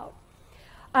think about.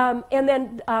 And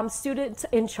then students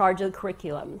in charge of the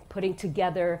curriculum, putting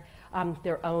together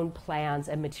their own plans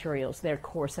and materials, their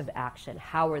course of action.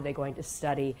 How are they going to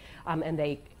study? And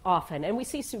they often, and we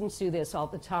see students do this all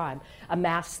the time,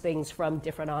 amass things from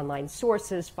different online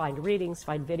sources, find readings,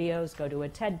 find videos, go to a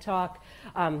TED Talk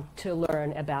to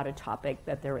learn about a topic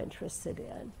that they're interested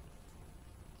in.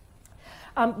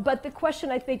 But the question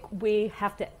I think we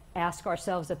have to ask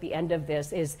ourselves at the end of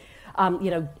this is,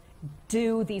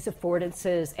 do these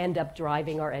affordances end up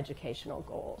driving our educational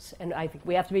goals? And I think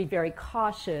we have to be very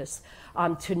cautious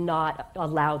to not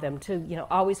allow them to,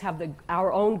 always have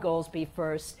our own goals be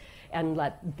first and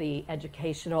let the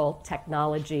educational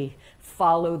technology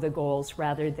follow the goals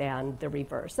rather than the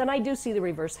reverse. And I do see the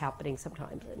reverse happening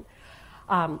sometimes. And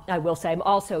I will say I'm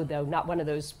also, though, not one of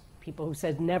those people who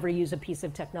says never use a piece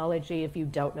of technology if you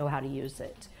don't know how to use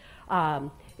it.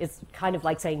 It's kind of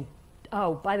like saying,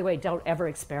 oh, by the way, don't ever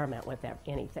experiment with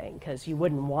anything, because you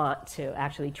wouldn't want to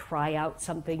actually try out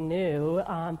something new.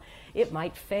 It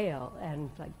might fail. And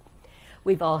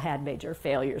we've all had major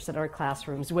failures in our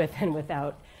classrooms with and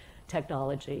without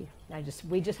technology.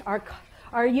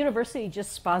 Our university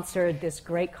just sponsored this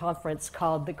great conference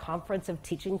called the Conference of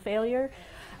Teaching Failure.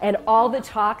 And all the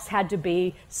talks had to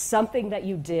be something that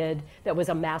you did that was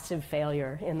a massive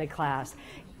failure in the class.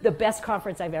 The best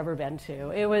conference I've ever been to.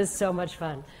 It was so much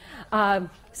fun.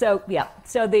 So the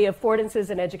affordances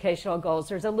and educational goals,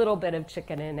 there's a little bit of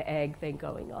chicken and egg thing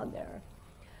going on there.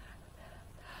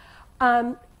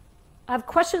 I have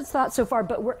questions, thoughts so far,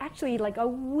 but we're actually like a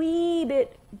wee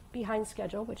bit behind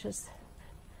schedule, which is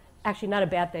actually not a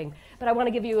bad thing. But I want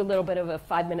to give you a little bit of a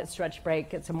 5-minute stretch break,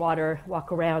 get some water,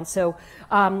 walk around. So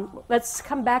let's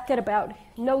come back at about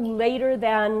no later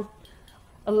than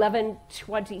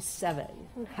 11:27.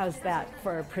 How's that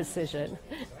for precision?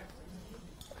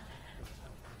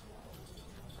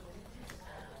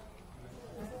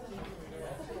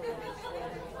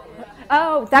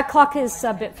 Oh, that clock is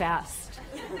a bit fast.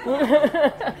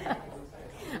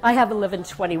 I have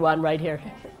 11:21 right here.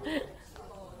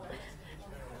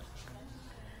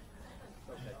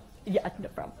 Yeah, no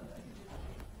problem.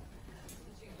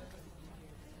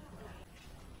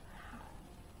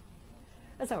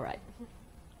 That's all right.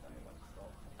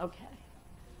 Okay.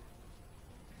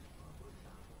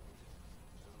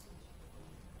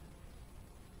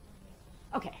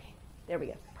 Okay, there we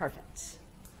go. Perfect.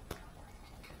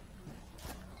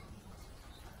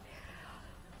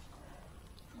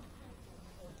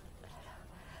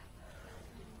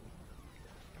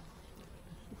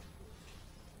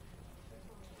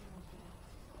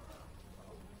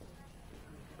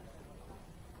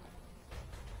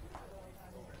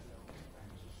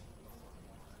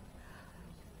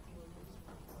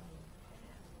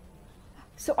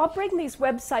 So I'll bring these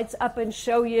websites up and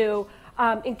show you,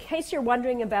 in case you're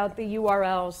wondering about the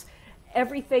URLs,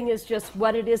 everything is just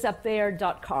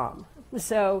whatitisupthere.com.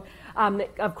 So,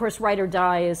 of course, Write or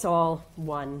Die is all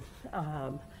one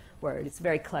word. It's a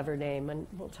very clever name, and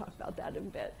we'll talk about that in a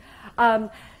bit. Sarago,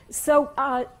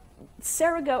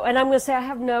 and I'm going to say I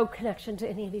have no connection to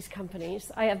any of these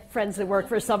companies. I have friends that work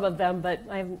for some of them, but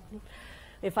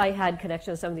if I had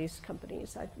connection to some of these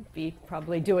companies, I'd be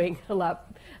probably driving a lot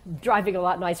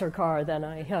nicer car than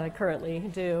I currently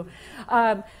do.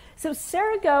 So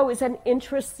Sarago is an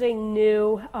interesting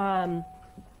new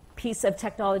piece of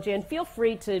technology, and feel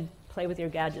free to play with your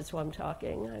gadgets while I'm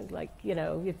talking.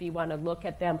 If you want to look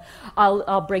at them,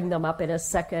 I'll bring them up in a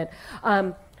second.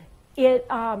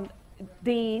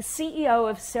 The CEO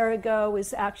of Sarago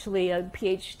is actually a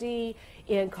PhD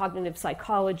in cognitive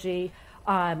psychology.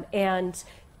 And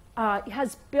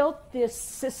has built this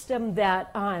system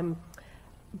that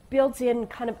builds in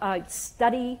kind of a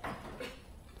study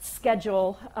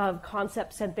schedule of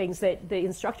concepts and things that the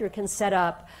instructor can set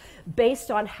up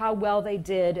based on how well they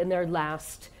did in their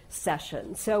last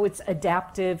session. So it's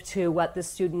adaptive to what the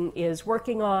student is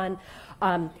working on,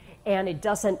 and it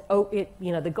doesn't,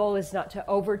 the goal is not to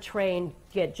overtrain,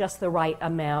 get just the right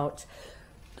amount,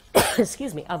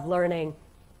 of learning.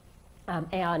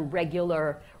 And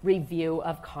regular review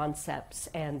of concepts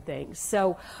and things.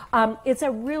 So it's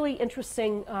a really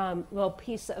interesting little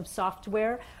piece of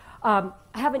software. I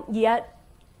haven't yet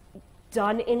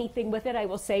done anything with it, I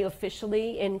will say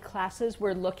officially in classes.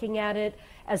 We're looking at it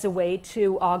as a way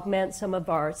to augment some of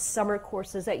our summer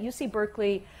courses. At UC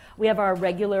Berkeley, we have our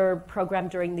regular program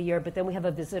during the year, but then we have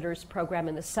a visitors program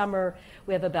in the summer.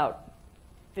 We have about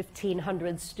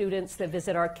 1,500 students that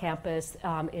visit our campus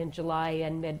in July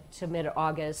and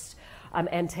mid-August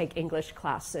and take English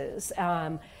classes.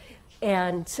 So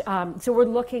we're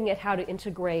looking at how to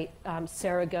integrate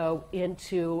Sarago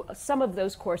into some of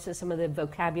those courses, some of the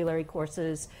vocabulary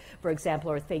courses, for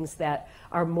example, or things that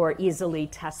are more easily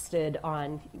tested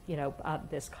on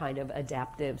this kind of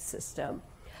adaptive system.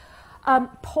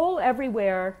 Poll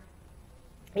Everywhere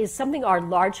is something our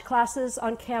large classes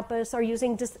on campus are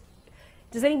using. Does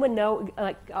anyone know?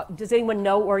 Does anyone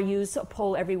know or use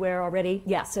Poll Everywhere already?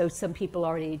 Yeah, so some people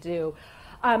already do.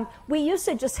 We used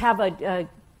to just have a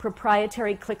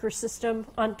proprietary clicker system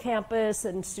on campus,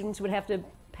 and students would have to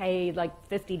pay like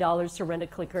 $50 to rent a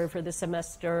clicker for the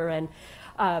semester, and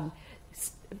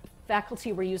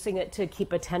faculty were using it to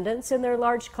keep attendance in their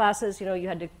large classes. You know, you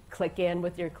had to click in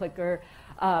with your clicker,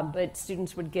 but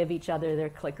students would give each other their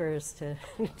clickers to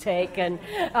take and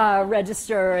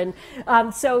register.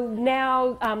 And so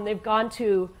now they've gone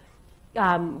to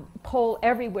Poll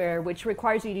Everywhere, which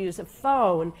requires you to use a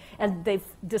phone, and they've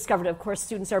discovered, of course,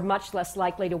 students are much less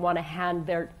likely to want to hand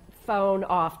their phone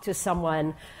off to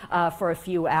someone for a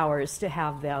few hours to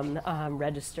have them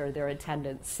register their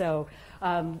attendance. So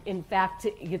in fact,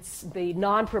 it's the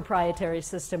non-proprietary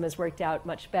system has worked out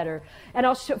much better. And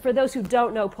I'll show, for those who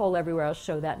don't know Poll Everywhere, I'll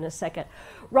show that in a second.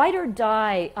 Write or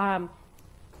Die,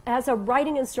 as a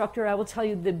writing instructor, I will tell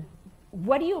you,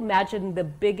 what do you imagine the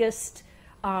biggest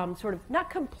sort of, not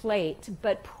complaint,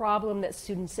 but problem that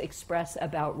students express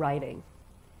about writing?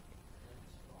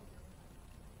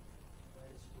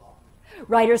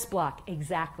 Writer's block,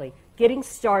 exactly. Getting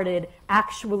started,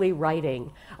 actually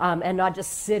writing, and not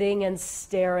just sitting and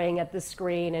staring at the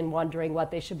screen and wondering what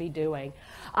they should be doing.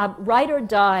 Write or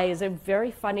Die is a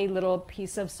very funny little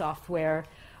piece of software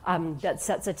that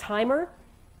sets a timer,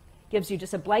 gives you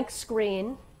just a blank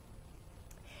screen,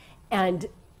 and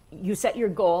you set your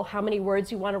goal, how many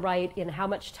words you want to write in how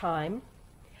much time,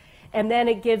 and then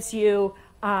it gives you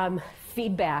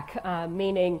feedback,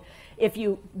 meaning if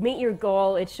you meet your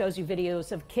goal, it shows you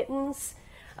videos of kittens,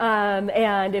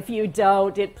 and if you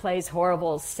don't, it plays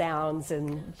horrible sounds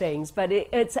and things. But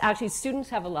it's actually, students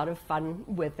have a lot of fun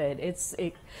with it. It's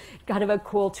kind of a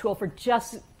cool tool for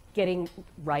just getting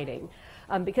writing.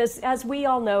 Because as we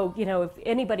all know, you know, if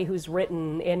anybody who's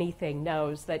written anything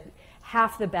knows that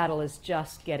half the battle is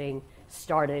just getting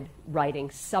started writing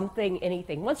something,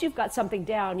 anything. Once you've got something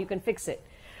down, you can fix it.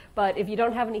 But if you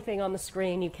don't have anything on the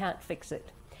screen, you can't fix it.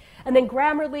 And then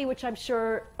Grammarly, which I'm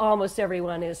sure almost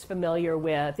everyone is familiar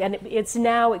with, and it's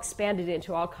now expanded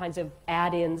into all kinds of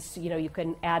add-ins. You know, you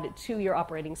can add it to your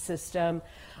operating system,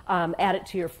 add it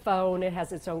to your phone. It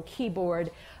has its own keyboard,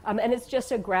 and it's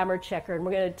just a grammar checker. And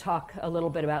we're going to talk a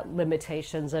little bit about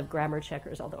limitations of grammar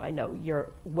checkers, although I know you're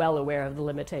well aware of the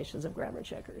limitations of grammar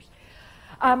checkers.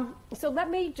 So let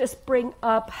me just bring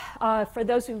up, for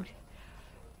those who,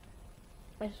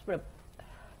 I just want to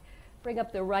bring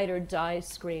up the Write or Die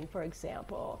screen, for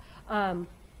example.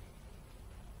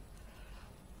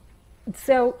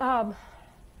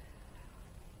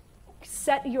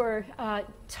 Set your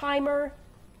timer,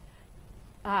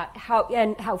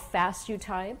 how fast you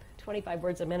type. 25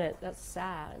 words a minute, that's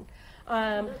sad.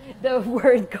 The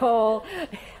word goal,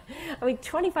 I mean,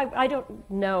 25, I don't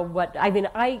know what, I mean,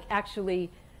 I actually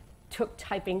took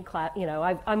typing class, you know,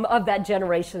 I'm of that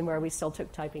generation where we still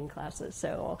took typing classes,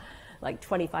 so like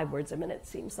 25 words a minute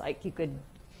seems like you could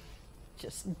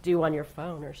just do on your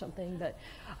phone or something. But,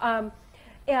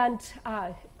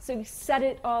 so you set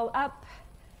it all up,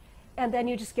 and then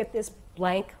you just get this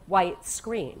blank white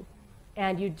screen.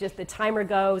 And you just, the timer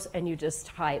goes, and you just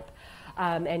type.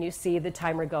 And you see the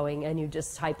timer going, and you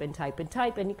just type and type and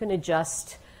type, and you can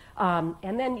adjust.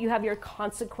 And then you have your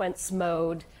consequence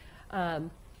mode.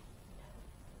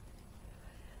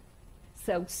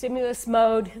 So stimulus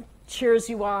mode cheers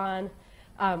you on.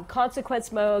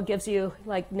 Consequence mode gives you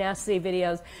like nasty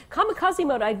videos. Kamikaze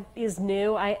mode is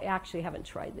new. I actually haven't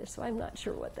tried this, so I'm not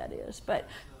sure what that is. But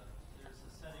there's a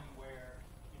setting where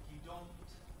if you don't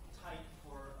type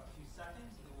for a few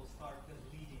seconds, it will start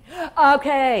deleting.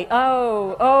 Okay.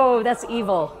 Oh, that's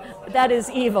evil. That is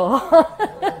evil.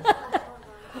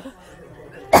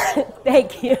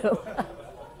 Thank you.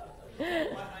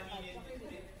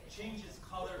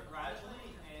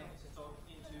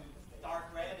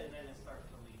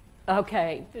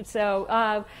 Okay,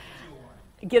 so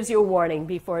it gives you a warning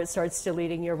before it starts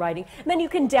deleting your writing. And then you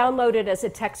can download it as a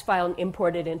text file and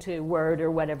import it into Word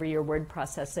or whatever your word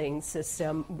processing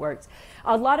system works.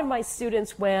 A lot of my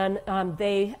students, when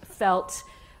they felt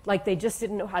like they just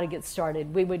didn't know how to get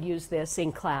started, we would use this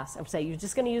in class. I would say, you're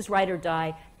just going to use Write or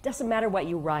Die. Doesn't matter what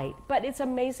you write. But it's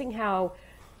amazing how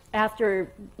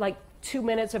after like 2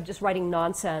 minutes of just writing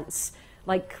nonsense,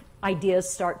 like ideas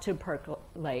start to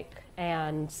percolate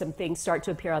and some things start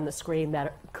to appear on the screen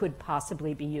that could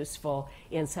possibly be useful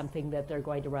in something that they're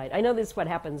going to write. I know this is what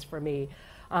happens for me.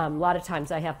 A lot of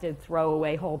times I have to throw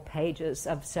away whole pages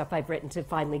of stuff I've written to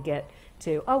finally get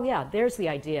to, oh yeah, there's the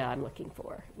idea I'm looking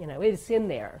for. You know, it's in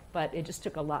there, but it just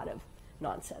took a lot of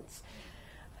nonsense.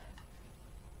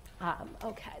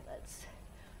 Okay, let's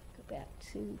go back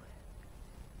to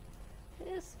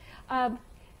this.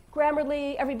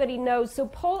 Grammarly, everybody knows. So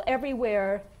Poll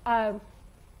Everywhere, I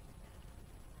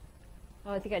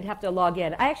think I'd have to log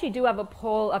in. I actually do have a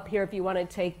poll up here if you want to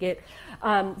take it.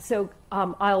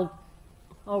 I'll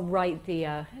I'll write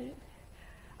the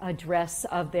address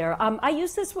of there. I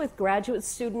use this with graduate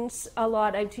students a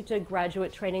lot. I teach a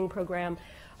graduate training program,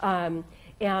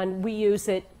 and we use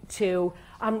it to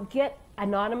get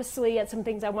anonymously at some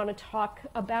things I want to talk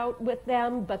about with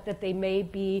them, but that they may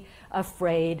be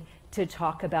afraid to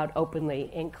talk about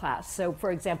openly in class. So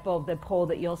for example, the poll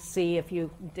that you'll see if you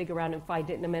dig around and find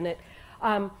it in a minute,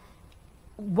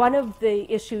 one of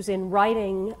the issues in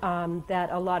writing that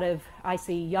a lot of, I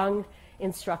see young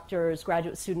instructors,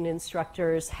 graduate student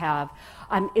instructors have,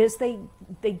 is they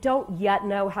don't yet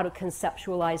know how to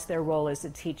conceptualize their role as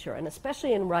a teacher. And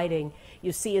especially in writing,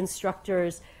 you see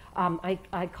instructors,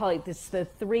 I call it this the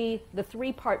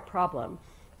three-part problem.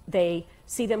 They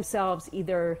see themselves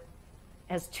either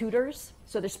as tutors,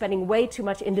 so they're spending way too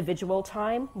much individual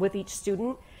time with each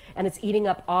student, and it's eating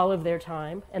up all of their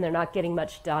time, and they're not getting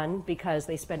much done because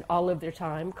they spend all of their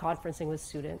time conferencing with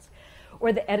students.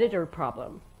 Or the editor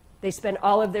problem. They spend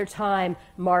all of their time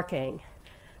marking,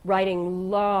 writing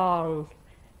long,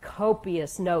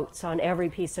 copious notes on every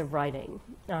piece of writing,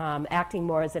 acting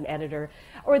more as an editor.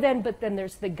 But then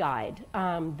there's the guide,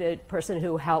 the person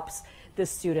who helps the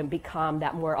student become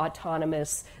that more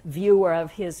autonomous viewer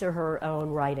of his or her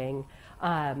own writing.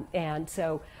 But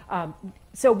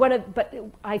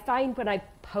I find when I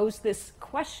pose this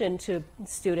question to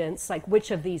students, like,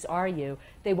 which of these are you,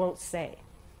 they won't say.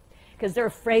 Because they're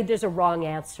afraid there's a wrong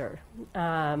answer.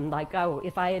 Like, oh,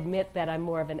 if I admit that I'm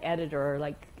more of an editor,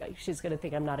 like, she's going to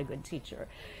think I'm not a good teacher.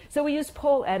 So we use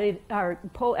Poll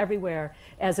Everywhere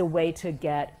as a way to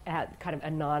get at kind of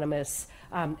anonymous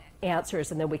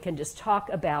answers, and then we can just talk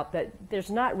about that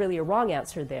there's not really a wrong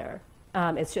answer there.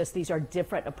 It's just these are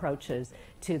different approaches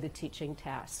to the teaching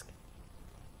task.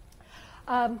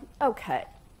 Okay.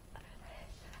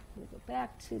 Let me go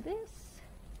back to this.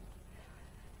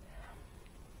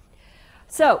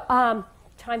 So,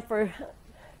 time for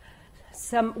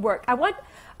some work. I want,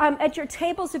 at your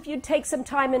tables, if you'd take some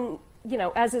time and,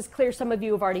 as is clear, some of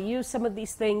you have already used some of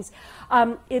these things.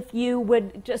 If you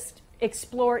would just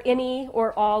explore any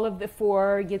or all of the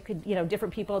four, you could,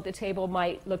 different people at the table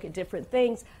might look at different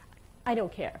things. I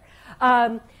don't care.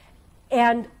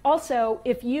 And also,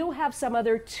 if you have some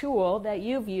other tool that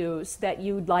you've used that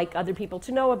you'd like other people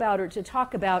to know about or to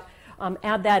talk about,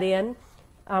 add that in.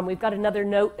 We've got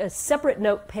a separate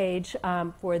note page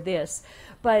for this.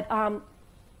 But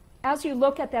as you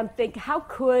look at them, think, how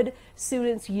could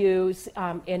students use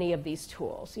any of these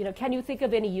tools? Can you think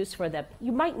of any use for them?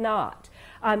 You might not.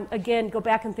 Again, go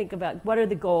back and think about what are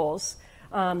the goals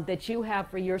that you have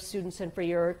for your students and for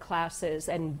your classes,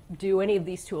 and do any of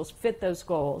these tools fit those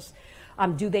goals?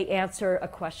 Do they answer a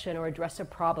question or address a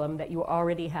problem that you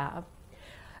already have?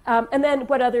 And then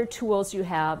what other tools you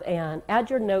have, and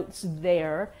add your notes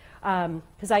there,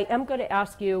 because I am going to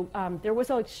ask you, there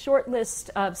was a short list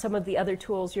of some of the other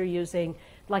tools you're using.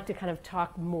 I'd like to kind of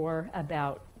talk more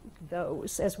about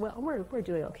those as well. We're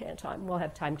doing okay on time. We'll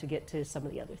have time to get to some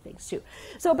of the other things too.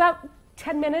 So about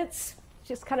 10 minutes,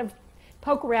 just kind of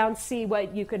poke around, see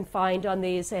what you can find on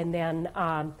these, and then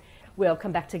we'll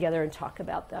come back together and talk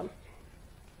about them.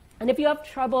 And if you have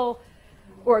trouble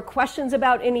or questions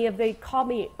about any of the, call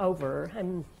me over.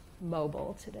 I'm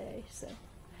mobile today, so.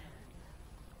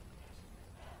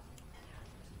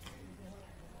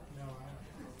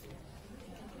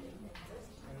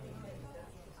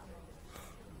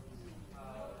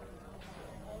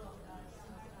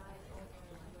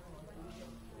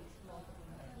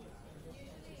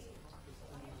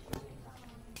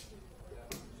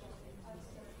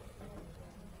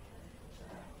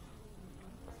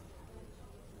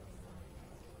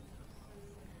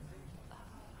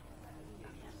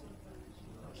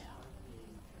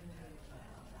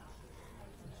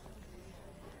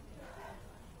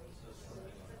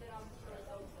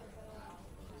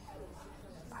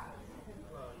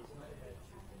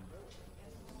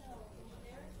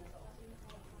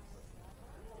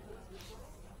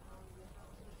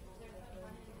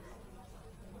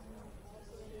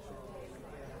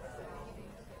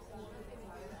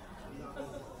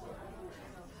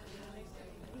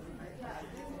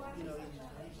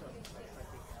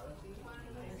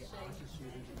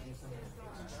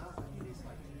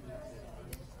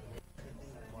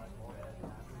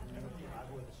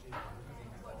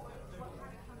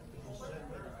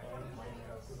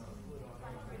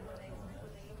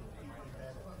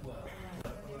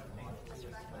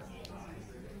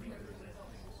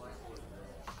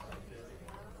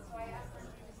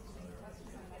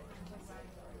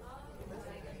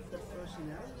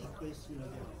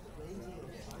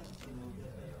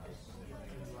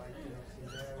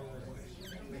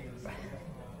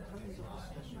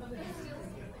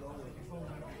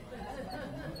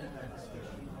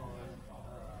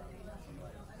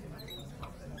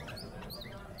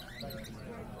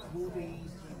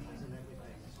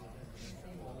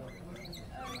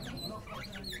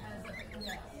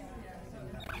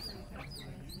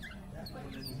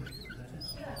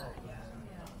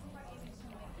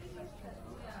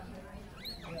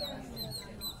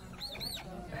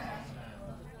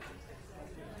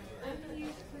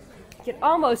 You can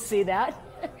almost see that.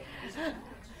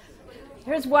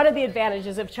 Here's one of the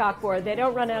advantages of chalkboard. They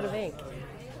don't run out of ink.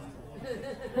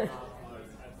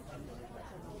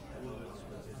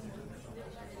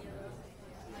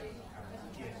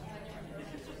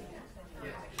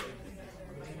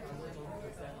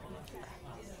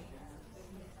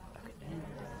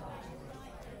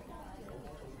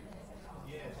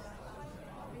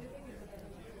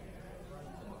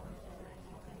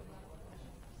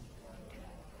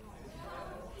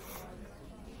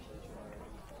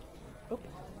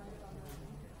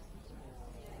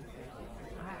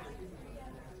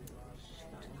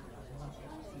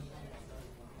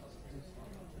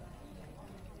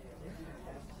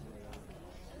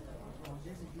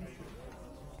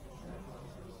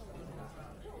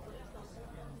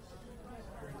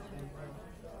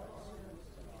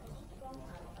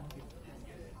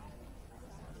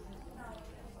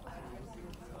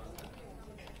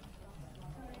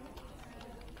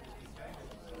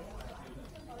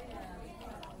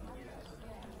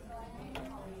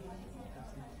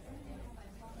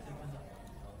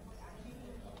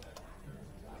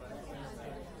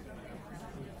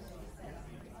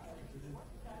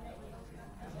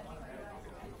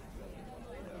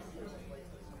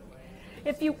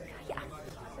 If you, yeah.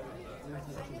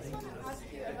 I just want to ask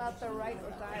you about the write or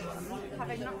die one.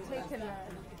 Having not taken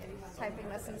typing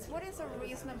lessons, what is a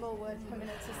reasonable word per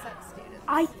minute to set students?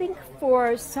 I think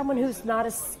for someone who's not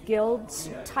a skilled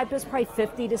typist, probably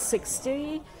 50 to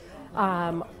 60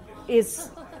 is.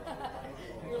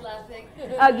 You're laughing.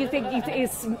 You think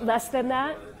it's less than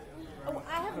that? Oh,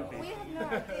 we have no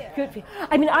idea. Could be.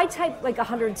 I mean, I type like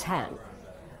 110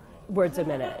 words a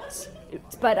minute,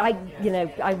 but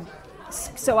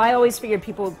so I always figured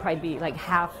people would probably be like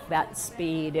half that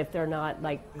speed if they're not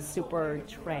like super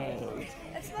trained.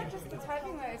 It's not just the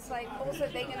typing though, it's like also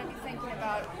they're going to be thinking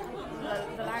about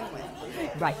the language.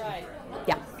 Right.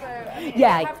 Yeah. So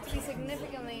Yeah. it would have to be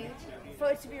significantly, for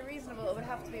it to be reasonable, it would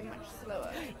have to be much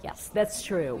slower. Yes, that's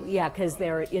true. Yeah, because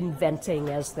they're inventing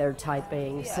as they're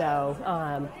typing.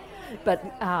 Yeah.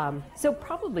 So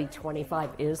probably 25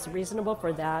 is reasonable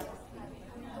for that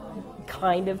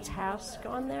kind of task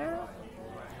on there.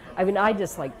 I mean, I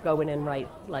just like go in and write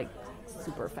like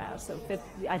super fast. So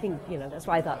 50, I think, that's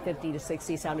why I thought 50 to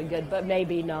 60 sounded good, but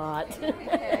maybe not.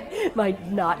 Might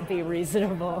not be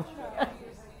reasonable.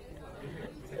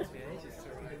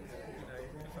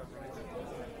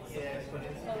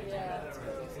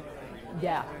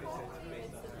 Yeah.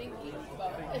 Thinking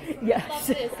about it. Yes. Not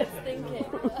this, it's thinking.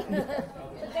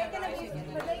 But they're going to be thinking,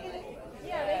 then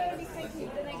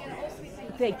they're going to also be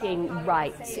Thinking,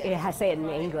 right. It has to say it in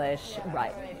English,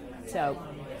 right. So,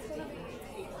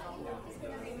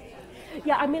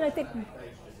 yeah, I mean, I think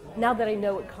now that I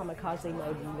know what kamikaze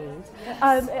mode means,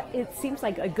 it seems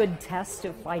like a good test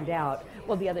to find out.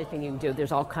 Well, the other thing you can do,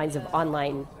 there's all kinds of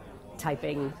online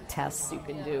typing tests you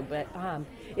can do, but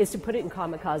is to put it in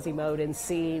kamikaze mode and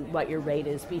see what your rate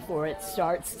is before it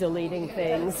starts deleting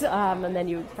things, and then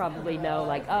you probably know,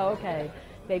 like, oh, okay,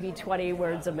 maybe 20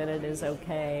 words a minute is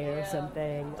okay or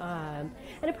something. And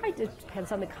it probably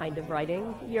depends on the kind of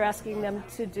writing you're asking them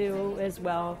to do as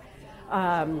well.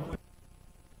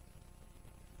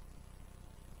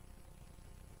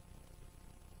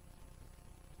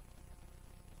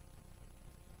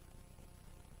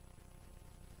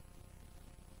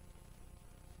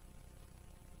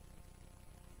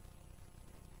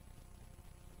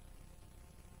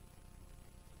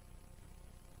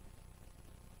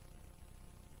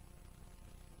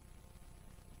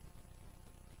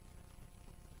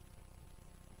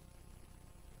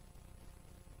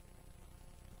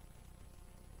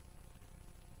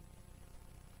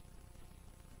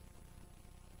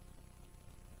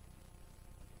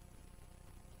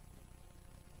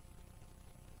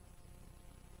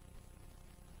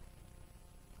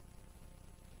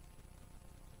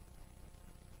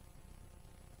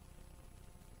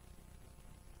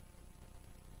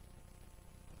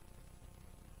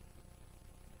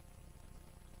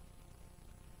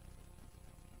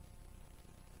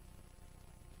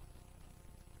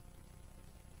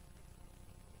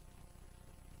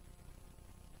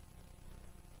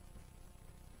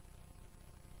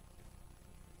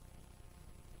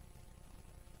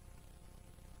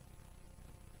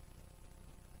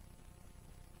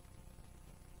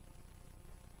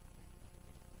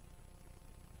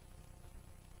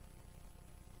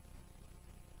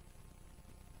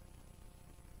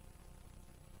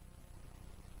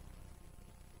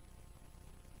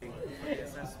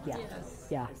 Yeah,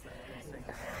 yeah.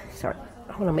 Sorry,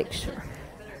 I want to make sure.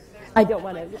 I don't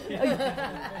want to.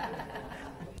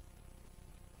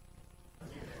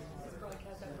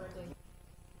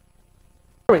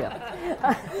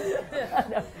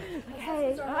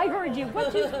 Hey, I heard you.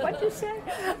 What'd you say?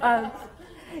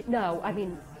 No, I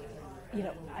mean,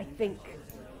 I think,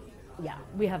 yeah,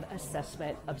 we have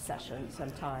assessment obsession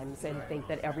sometimes and think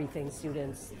that everything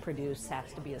students produce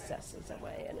has to be assessed in some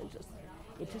way, and it just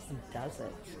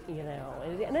doesn't,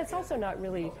 And it's also not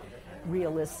really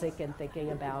realistic in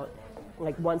thinking about,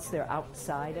 like, once they're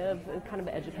outside of kind of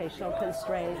educational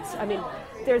constraints. I mean,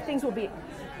 there are things will be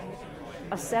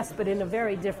assessed, but in a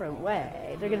very different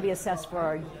way. They're going to be assessed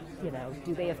for,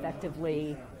 do they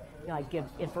effectively give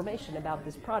information about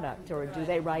this product, or do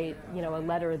they write, a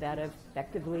letter that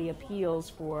effectively appeals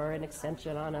for an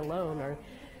extension on a loan, or,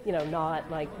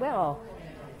 not like, well,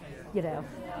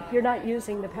 you're not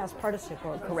using the past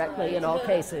participle correctly in all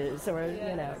cases, or,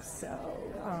 so,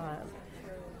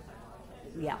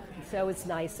 yeah. So it's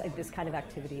nice. This kind of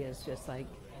activity is just like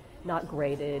not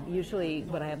graded. Usually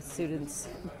when I have students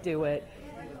do it,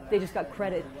 they just got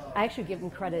credit. I actually give them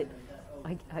credit.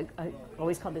 I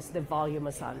always call this the volume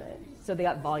assignment. So they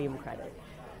got volume credit.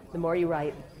 The more you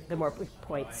write, the more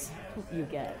points you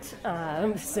get.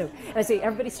 So I say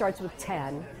everybody starts with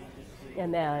 10,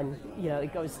 and then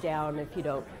it goes down if you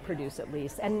don't produce at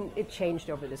least. And it changed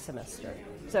over the semester.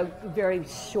 So very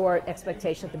short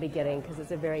expectation at the beginning because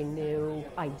it's a very new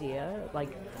idea.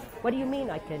 Like, what do you mean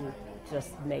I can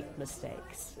just make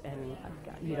mistakes and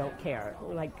you don't care?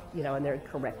 Like, and they're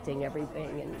correcting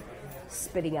everything and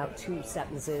spitting out 2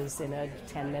 sentences in a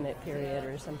 10-minute period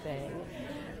or something.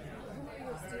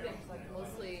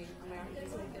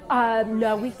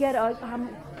 No, we get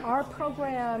our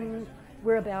program.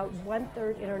 We're about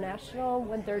 1/3 international,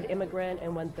 1/3 immigrant,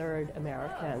 and 1/3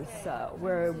 American. So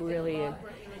we're really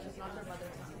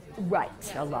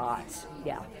right a lot,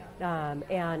 yeah.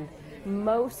 And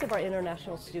most of our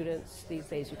international students these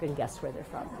days, you can guess where they're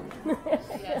from.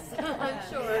 Yes, I'm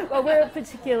sure. Well, we're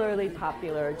particularly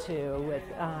popular too with,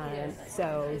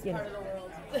 so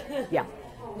yeah.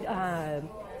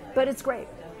 But it's great.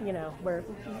 We're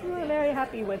very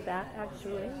happy with that.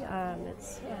 Actually,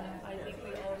 it's. I think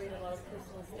we all read a lot of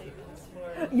personal statements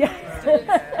for Yeah.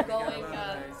 students going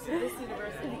to this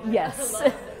university. Yes.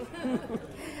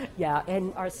 Yeah,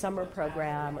 and our summer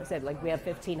program, I said, like, we have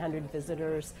 1,500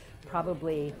 visitors.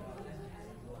 Probably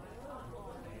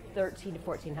 1,300 to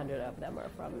 1,400 of them are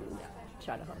from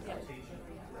China, Hong Kong.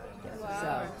 Yeah,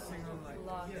 Wow.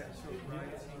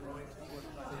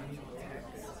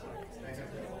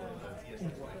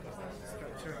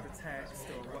 Structure of the text,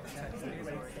 or what the text is,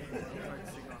 or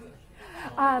focusing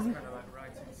on kind of like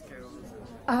writing skills.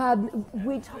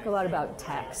 We talk a lot about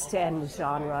text and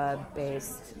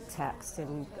genre-based text,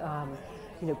 and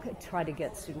try to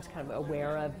get students kind of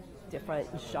aware of different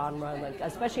genre, like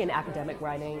especially in academic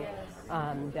writing,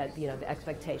 that the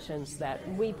expectations that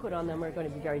we put on them are going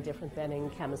to be very different than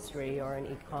in chemistry or in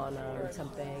econ or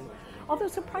something. Although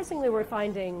surprisingly, we're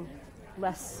finding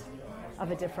less of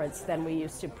a difference than we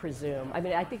used to presume. I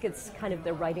mean, I think it's kind of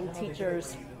the writing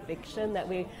teacher's fiction that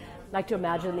we like to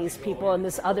imagine these people in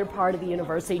this other part of the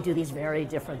university do these very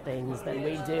different things than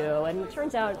we do, and it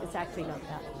turns out it's actually not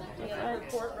that different.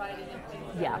 Report writing and things.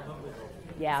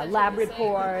 Yeah, lab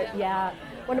report, yeah.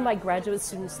 One of my graduate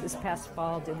students this past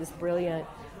fall did this brilliant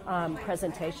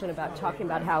presentation talking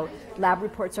about how lab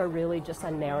reports are really just a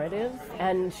narrative,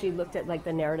 and she looked at like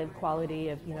the narrative quality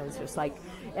of, it's just like,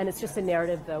 and it's just a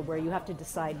narrative though where you have to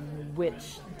decide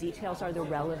which details are the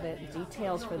relevant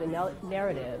details for the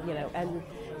narrative, and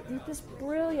this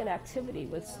brilliant activity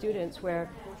with students where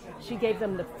she gave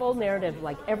them the full narrative,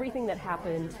 like everything that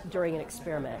happened during an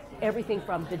experiment, everything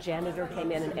from the janitor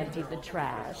came in and emptied the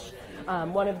trash,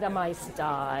 one of the mice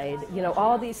died,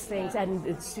 all these things, and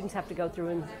the students have to go through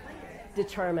and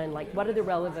determine like what are the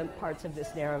relevant parts of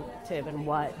this narrative and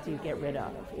what do you get rid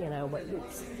of,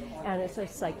 and it's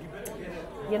just like,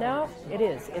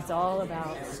 it's all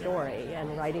about story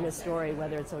and writing a story,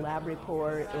 whether it's a lab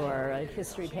report or a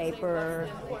history paper.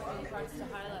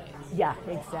 Yeah,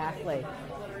 exactly.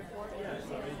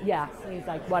 Yeah, it's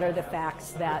like, what are the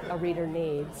facts that a reader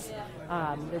needs?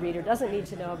 The reader doesn't need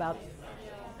to know about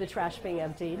the trash being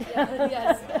emptied.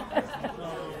 Yes.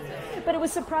 But it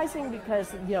was surprising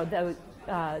because,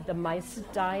 the mice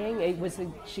dying,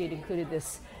 she had included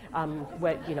this,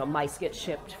 mice get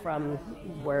shipped from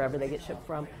wherever they get shipped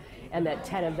from, and that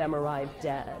 10 of them arrived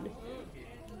dead.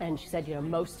 And she said,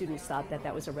 most students thought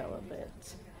that was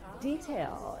irrelevant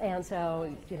detail. And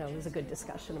so, it was a good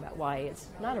discussion about why it's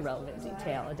not a relevant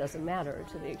detail. It doesn't matter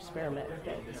to the experiment.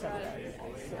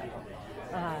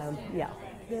 Yeah,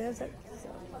 there's it. So.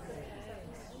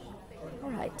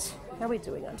 All right, how are we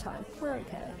doing on time? We're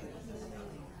okay.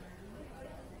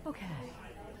 Okay.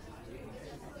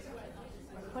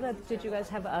 Did you guys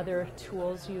have other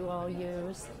tools you all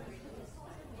use?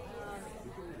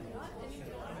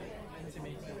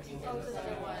 Oh, there's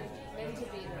another one.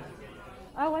 Mentimeter.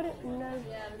 Oh, I didn't know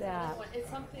Yeah, there's that. another one. It's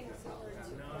something similar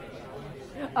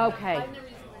to. Okay. I've never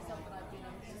used it myself, but I've been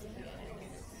using it.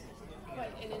 It's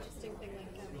quite an interesting thing.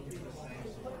 Like,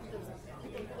 you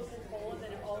can poke a hole, and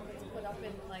then it all gets put up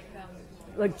in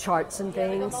Like charts and like a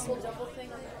things. mumble jumble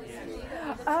thing on the PC.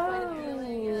 That's Oh. quite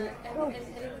appealing. And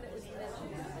anything that was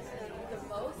mentioned the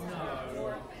most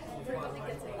or frequently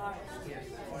gets enlarged.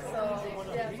 So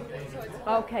yeah, so it's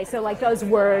Okay, so like those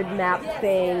word map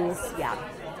things. Yeah.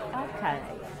 Okay.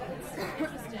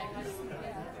 interesting.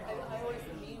 I always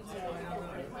mean to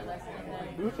incorporate my lesson, and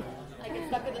then I get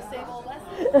stuck in the same old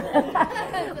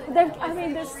lesson. I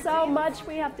mean, there's so much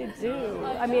we have to do.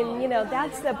 I mean,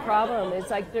 that's the problem. It's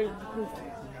like we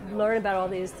learn about all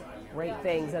these great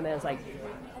things, and then it's like,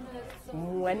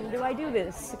 when do I do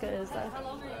this? Because How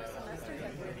long are your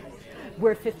semesters?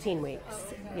 we're 15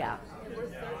 weeks. Yeah. We're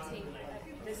 13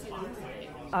 this university.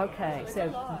 Okay.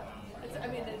 So.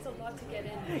 It's a lot to get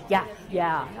in. Yeah.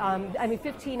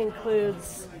 15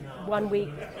 includes 1 week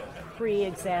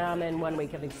pre-exam and 1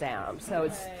 week of exam. So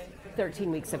it's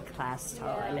 13 weeks of class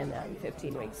time and then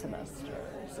 15 week semester.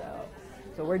 So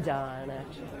we're done,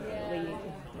 actually.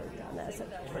 We're done as of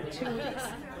for 2 weeks.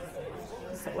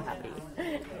 So happy.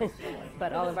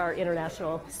 But all of our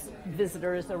international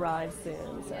visitors arrive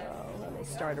soon, so and they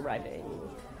start arriving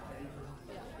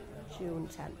June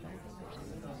 10th.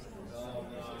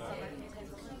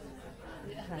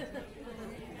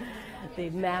 The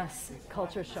mass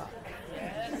culture shock.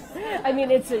 I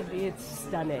mean, it's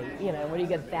stunning, when you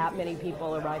get that many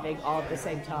people arriving all at the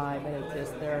same time, and it's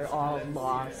just they're all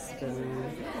lost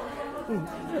and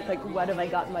like, what have I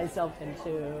gotten myself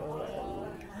into?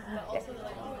 Also, they're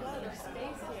like, oh wow, there's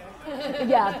space here.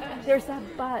 Yeah, there's that,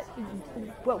 but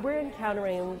what we're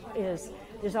encountering is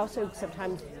there's also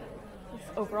sometimes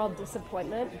overall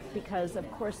disappointment because, of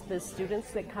course, the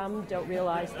students that come don't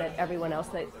realize that everyone else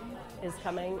that is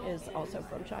coming is also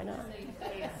from China.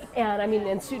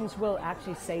 And students will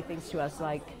actually say things to us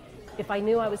like, if I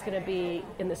knew I was going to be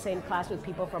in the same class with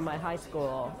people from my high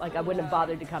school, like I wouldn't have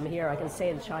bothered to come here. I can stay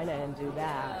in China and do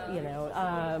that,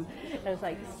 And it's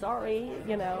like, sorry,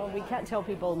 we can't tell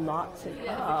people not to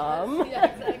come. Yeah,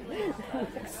 exactly.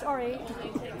 Sorry. They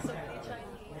take so many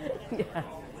Chinese.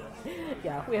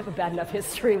 Yeah, we have a bad enough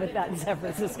history with that in San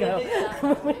Francisco.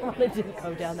 We wanted to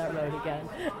go down that road again.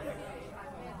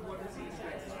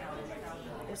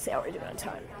 Let's see how we're doing on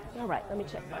time. All right, let me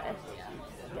check my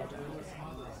schedule.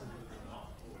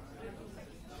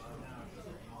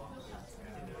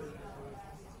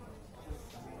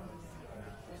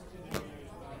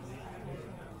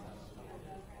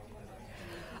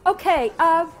 Okay,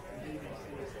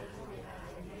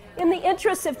 in the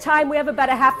interest of time, we have about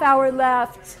a half hour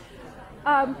left.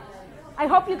 I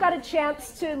hope you got a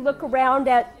chance to look around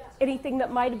at anything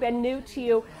that might have been new to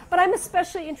you, but I'm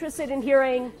especially interested in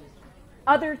hearing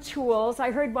other tools. I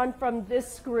heard one from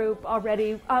this group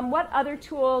already. What other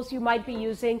tools you might be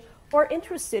using or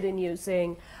interested in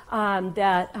using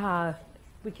that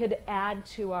we could add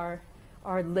to our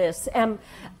list. I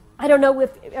don't know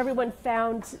if everyone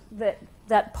found that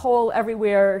poll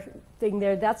everywhere thing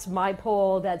there. That's my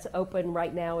poll that's open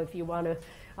right now if you want to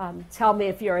tell me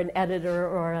if you're an editor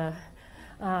or a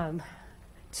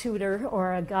tutor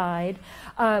or a guide.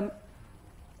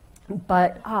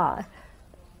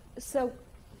 So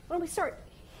why don't we start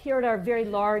here at our very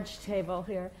large table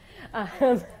here.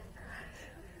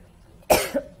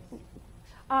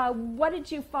 What did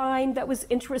you find that was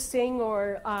interesting,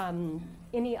 or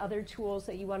any other tools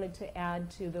that you wanted to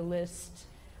add to the list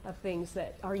of things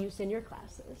that are used in your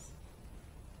classes?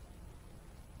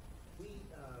 I'm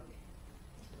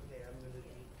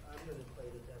going to play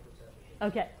the devil's advocate.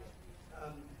 Okay.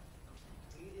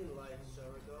 We didn't like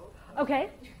Surrego.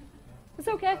 Okay. It's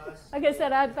okay. Like I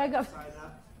said, I got.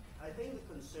 I think the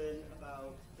concern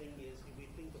about thing is, if we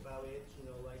think about it,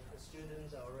 like the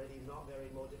students are already not very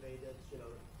motivated, to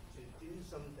do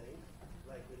something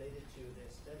like related to their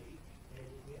study, and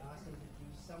if we ask them to do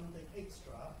something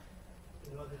extra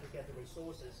in order to get the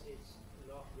resources, it's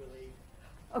not really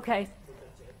Okay.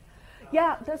 productive.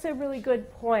 Yeah, that's a really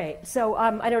good point. So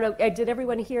I don't know, did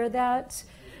everyone hear that?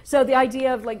 So the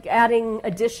idea of like adding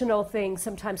additional things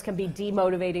sometimes can be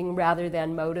demotivating rather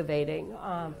than motivating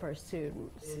for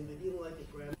students. And we didn't like the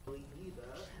Grammarly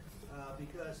either,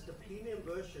 because the premium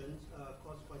versions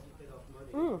cost quite a bit of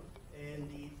money. And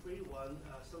the free one,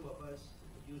 some of us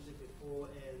used it before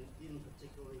and didn't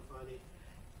particularly find it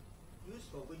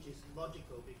useful, which is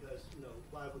logical because,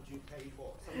 why would you pay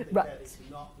for something Right. that is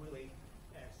not really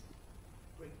as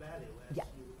great value as Yeah.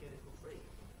 you get it for free.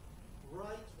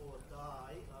 Write or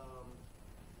die,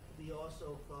 we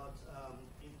also thought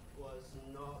it was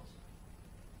not.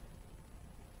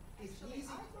 It's Actually, easy.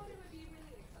 I thought it would be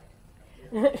really exciting.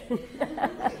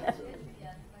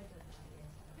 Yeah,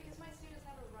 Because my students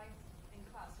never write in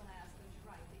class when I ask them to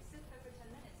write. They sit there for 10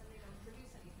 minutes and they don't produce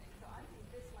anything. So I think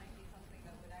this might be something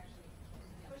that would actually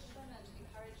push them and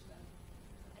encourage them.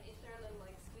 And if they're a little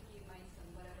like squeaky mice and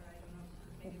whatever, I don't know,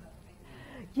 maybe that'll make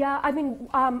it. Yeah, I mean,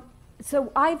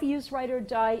 so I've used Write or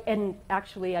Die, and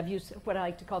actually I've used what I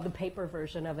like to call the paper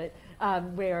version of it,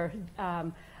 where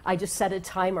I just set a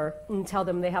timer and tell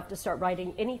them they have to start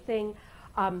writing anything,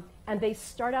 and they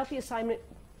start out the assignment,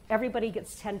 everybody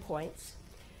gets 10 points,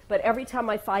 but every time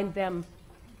I find them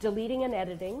deleting and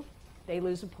editing, they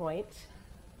lose a point,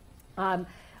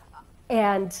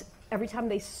 and every time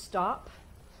they stop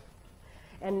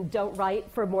and don't write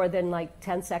for more than like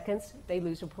 10 seconds, they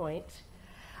lose a point.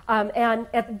 And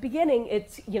at the beginning,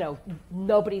 it's,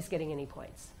 nobody's getting any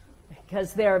points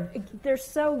because they're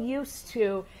so used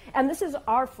to, and this is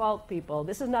our fault, people.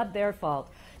 This is not their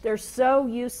fault. They're so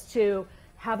used to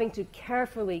having to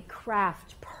carefully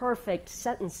craft perfect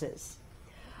sentences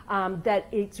that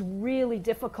it's really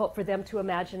difficult for them to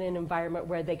imagine an environment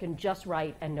where they can just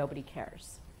write and nobody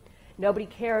cares. Nobody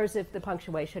cares if the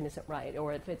punctuation isn't right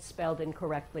or if it's spelled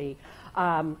incorrectly.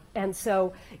 And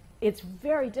so it's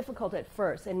very difficult at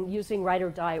first. And using Write or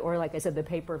Die, or like I said, the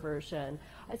paper version,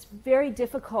 it's very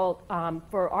difficult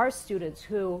for our students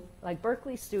who, like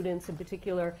Berkeley students in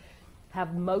particular,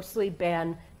 have mostly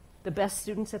been the best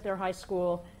students at their high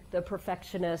school, the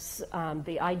perfectionists,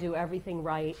 the I do everything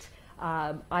right.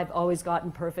 I've always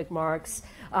gotten perfect marks.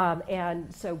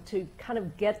 And so to kind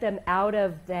of get them out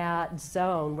of that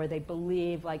zone where they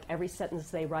believe like every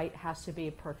sentence they write has to be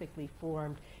perfectly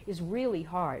formed is really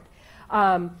hard.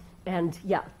 And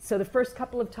yeah, so the first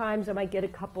couple of times I might get a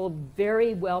couple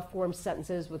very well-formed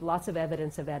sentences with lots of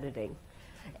evidence of editing.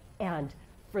 And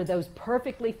for those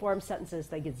perfectly formed sentences,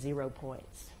 they get 0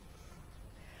 points.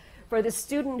 For the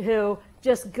student who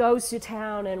just goes to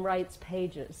town and writes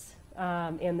pages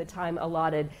in the time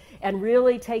allotted and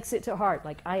really takes it to heart,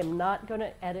 like I am not going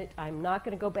to edit, I'm not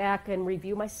going to go back and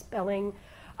review my spelling,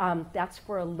 that's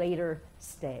for a later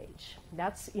stage.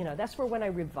 That's for when I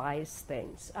revise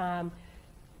things.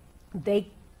 They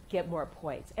get more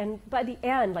points. And by the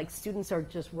end, like students are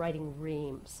just writing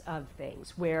reams of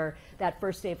things where that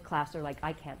first day of class they're like,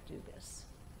 I can't do this.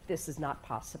 This is not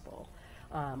possible.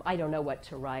 I don't know what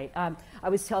to write. I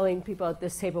was telling people at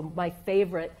this table one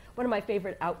of my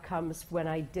favorite outcomes when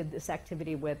I did this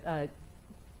activity with a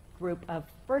group of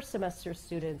first semester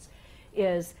students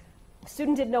is a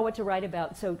student didn't know what to write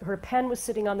about. So her pen was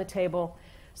sitting on the table.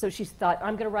 So she thought,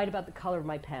 I'm going to write about the color of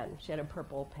my pen. She had a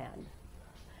purple pen.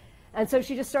 And so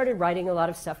she just started writing a lot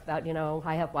of stuff about,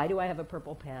 why do I have a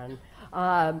purple pen?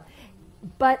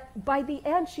 But by the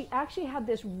end, she actually had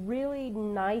this really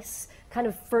nice kind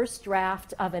of first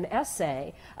draft of an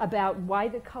essay about why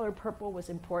the color purple was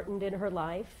important in her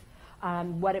life,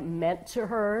 what it meant to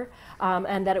her,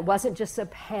 and that it wasn't just a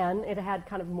pen. It had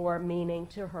kind of more meaning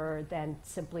to her than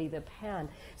simply the pen.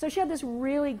 So she had this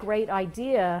really great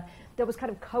idea that was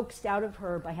kind of coaxed out of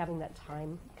her by having that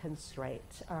time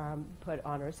constraint put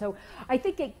on her. So I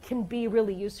think it can be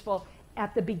really useful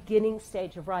at the beginning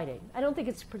stage of writing. I don't think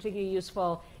it's particularly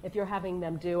useful if you're having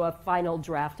them do a final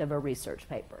draft of a research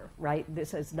paper, right?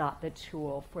 This is not the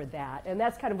tool for that. And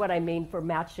that's kind of what I mean for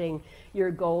matching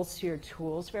your goals to your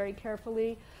tools very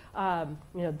carefully.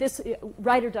 This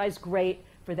Write or Die is great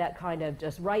for that kind of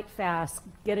just write fast,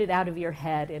 get it out of your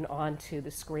head and onto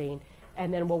the screen,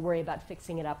 and then we'll worry about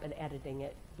fixing it up and editing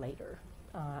it later.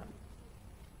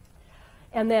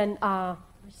 And then, let's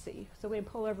see, so we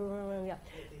pull everyone, yeah.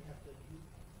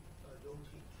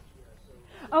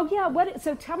 Oh yeah,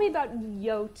 so tell me about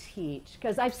Yo Teach,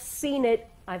 because I've seen it,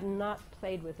 I've not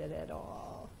played with it at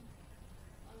all.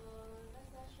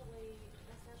 That's actually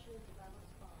developed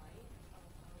by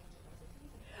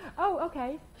university. Oh,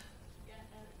 okay. Yeah,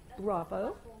 and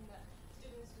Bravo. that's a platform that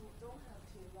students who don't have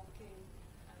to log in,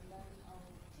 and then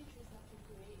teachers have to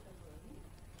create a room,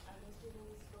 and the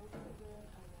students go to the room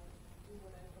and then do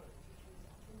whatever teachers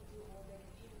ask them to do, or they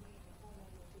can even leave the phone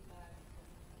number feedback.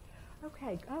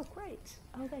 Okay, oh great.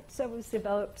 Oh, so it was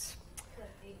developed. But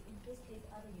in this case,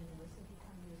 other universities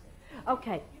can use it.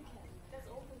 Okay. You can. That's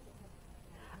open to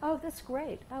public. Oh, that's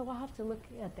great. Oh, we'll have to look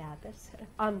at that. That's,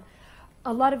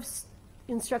 a lot of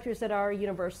instructors at our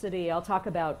university, I'll talk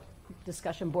about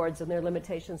discussion boards and their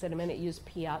limitations in a minute, use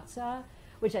Piazza,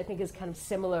 which I think is kind of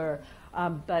similar,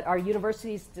 but our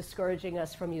university is discouraging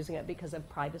us from using it because of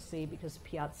privacy, because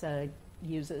Piazza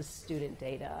uses student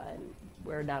data, and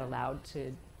we're not allowed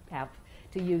to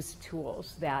use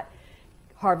tools that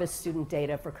harvest student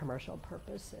data for commercial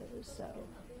purposes. So,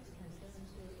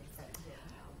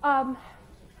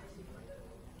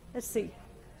 let's see.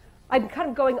 I'm kind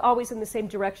of going always in the same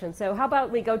direction. So how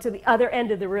about we go to the other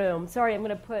end of the room? Sorry, I'm going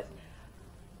to put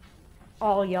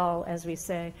all y'all, as we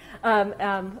say.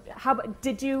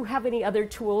 Did you have any other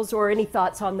tools or any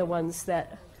thoughts on the ones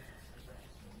that?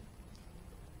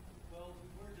 Well, we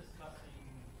were discussing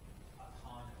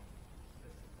autonomy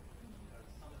specifically, because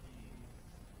some of these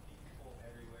people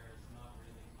everywhere is not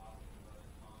really talking about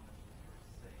autonomy per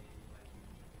se, like we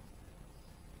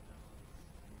introduced it.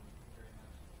 Very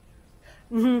much.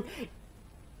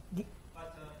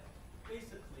 But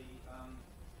basically,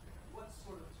 what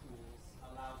sort of tools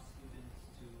allow students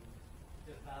to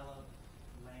develop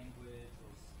language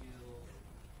or skills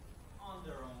on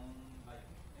their own? Like,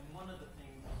 and one of the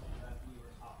things that we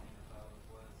were talking about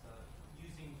was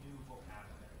using new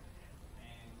vocabulary,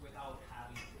 and without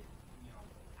having to,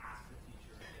 ask the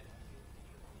teacher and get any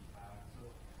feedback.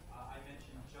 So I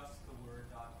mentioned just the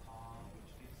word.com,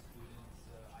 which gives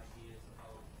students ideas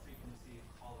about frequency of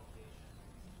collocation.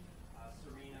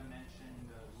 Serena mentioned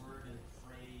word and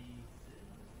phrase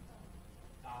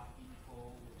 .info,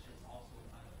 which is also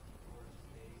kind of word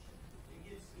space. It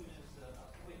gives students a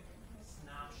quick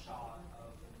snapshot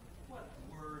of what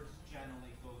words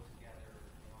generally go together.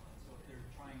 And so if they're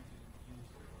trying to use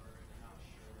the word, they're not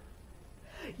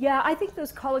sure. Yeah, I think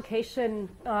those collocation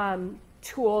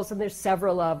tools, and there's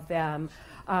several of them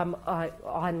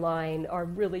online, are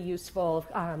really useful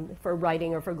for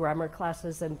writing or for grammar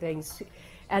classes and things,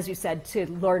 as you said, to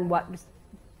learn what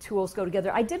tools go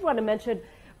together. I did want to mention,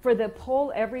 for the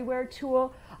Poll Everywhere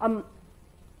tool,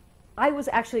 I was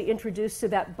actually introduced to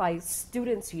that by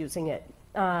students using it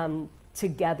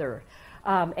together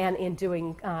and in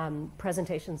doing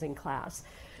presentations in class.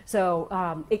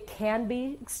 So it can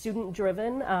be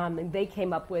student-driven, and they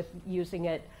came up with using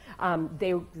it.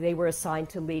 They were assigned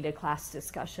to lead a class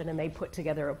discussion, and they put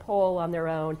together a poll on their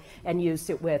own and used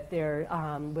it with their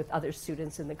with other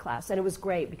students in the class. And it was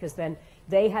great because then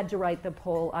they had to write the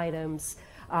poll items.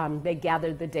 They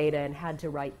gathered the data and had to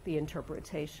write the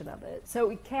interpretation of it.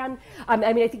 So it can. I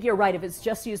mean, I think you're right. If it's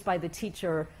just used by the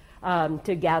teacher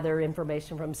to gather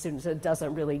information from students, it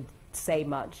doesn't really say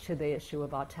much to the issue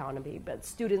of autonomy. But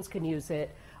students can use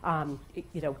it,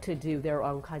 to do their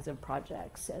own kinds of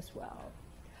projects as well.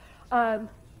 How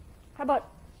about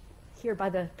here by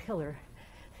the pillar?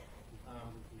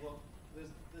 Well,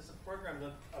 there's a program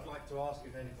that I'd like to ask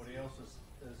if anybody else has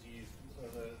used.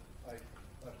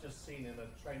 I've just seen in a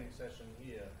training session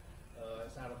here.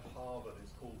 It's out of Harvard.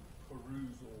 It's called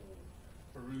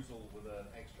Perusal with an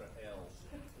extra L.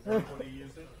 Has anybody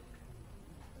used it?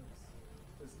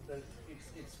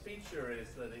 Its feature is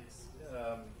that it's,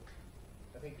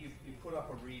 I think you put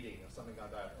up a reading or something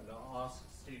like that and ask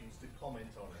students to comment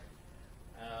on it.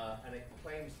 And it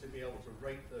claims to be able to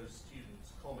rate those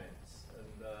students' comments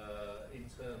and in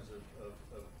terms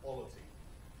of quality.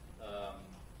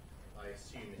 I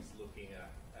assume it's looking at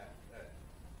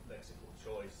lexical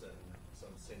choice and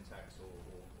some syntax or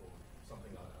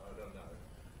something like that. I don't know.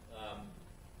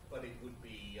 But it would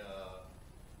be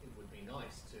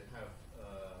nice to have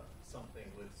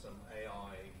something with some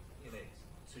AI in it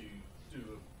to do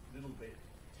a little bit,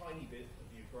 tiny bit of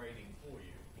your grading for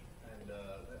you, and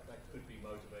that could be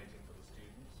motivating for the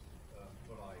students.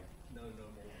 But I know no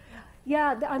more.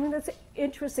 Yeah, I mean that's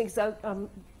interesting. So,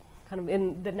 kind of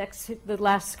in the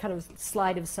last kind of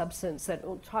slide of substance, that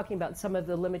we're talking about some of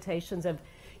the limitations of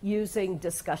using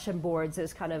discussion boards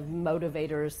as kind of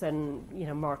motivators and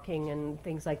marking and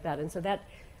things like that, and so that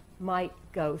might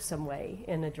go some way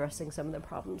in addressing some of the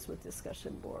problems with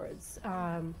discussion boards.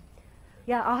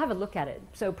 Yeah, I'll have a look at it.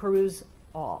 So peruse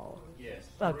all. Yes.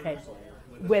 Okay.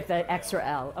 With an extra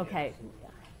L. Okay.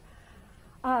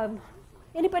 Yeah.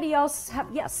 Anybody else have?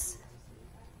 Yes.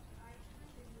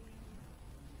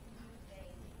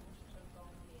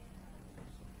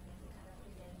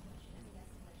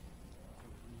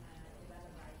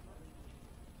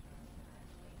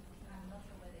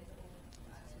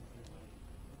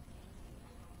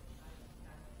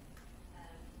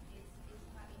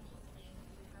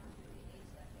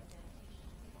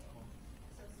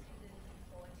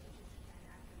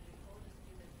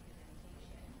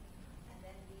 And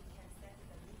then we can set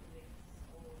the rubrics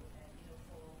or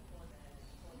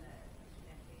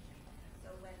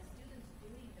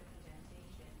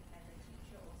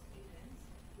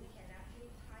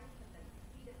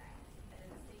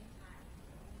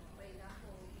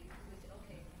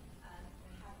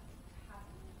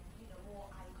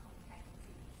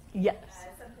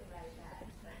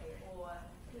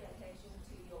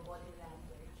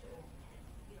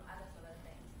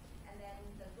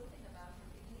the good thing about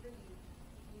it is even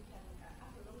you can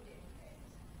upload it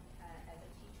as a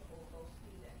teacher or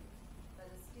student,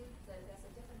 but there's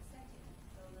a different setting.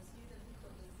 So the student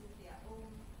could see their own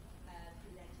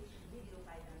presentation video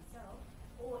by themselves,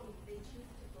 or if they choose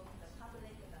to go to the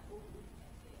public, the whole group can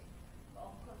see it.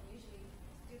 But of course, usually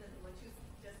students will choose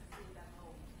just to see them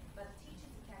home. But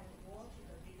teachers can watch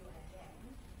the video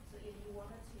again. So if you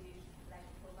wanted to like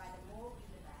provide more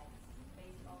feedback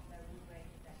based on the rubric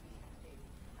that we can do.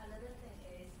 Another thing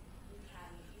is we can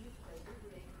use the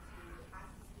rubric to ask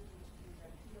students to do the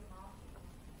peer marking.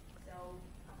 So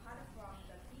apart from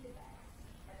the feedback,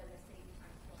 at the same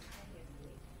time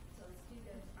spontaneously, so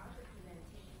students after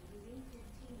presentation within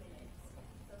 15 minutes,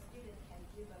 so students can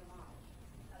give a mark.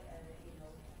 I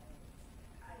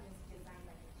just designed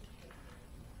like a ticket,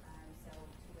 so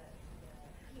to the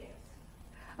peers.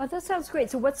 Oh, that sounds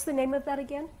great. So what's the name of that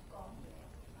again?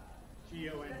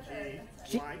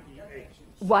 G-O-N-G-Y-E-H.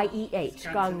 Y-E-H.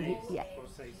 Gong, Cantonese yeah. for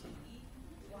say something.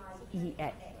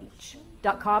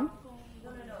 E-H.com?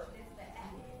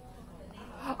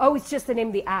 Oh, it's just the name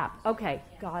of the app. Okay,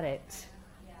 got it.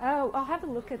 Oh, I'll have a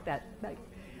look at that.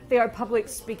 They are public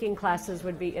speaking classes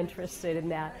would be interested in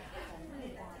that.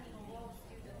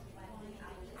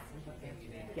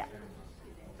 Yeah.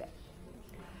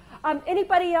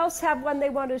 Anybody else have one they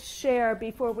want to share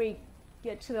before we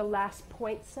get to the last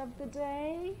points of the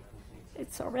day?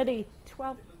 It's already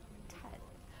 12:10.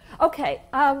 Okay.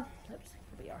 Let's see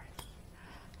where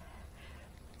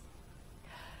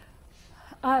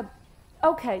we are.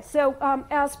 Okay, so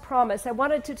as promised, I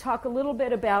wanted to talk a little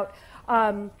bit about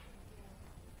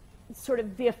sort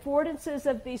of the affordances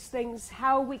of these things,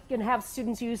 how we can have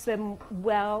students use them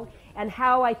well, and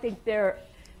how I think they're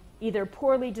either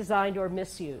poorly designed or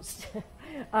misused.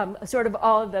 Sort of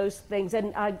all of those things.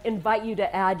 And I invite you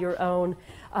to add your own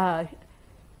kind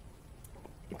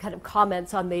of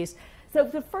comments on these. So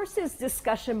the first is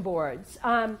discussion boards.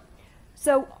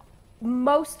 So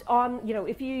most on,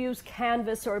 if you use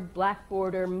Canvas or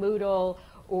Blackboard or Moodle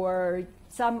or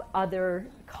some other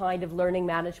kind of learning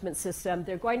management system,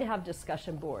 they're going to have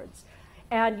discussion boards.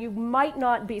 And you might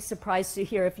not be surprised to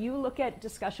hear, if you look at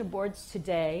discussion boards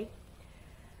today,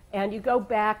 and you go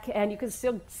back and you can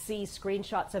still see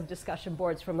screenshots of discussion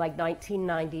boards from like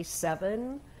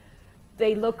 1997,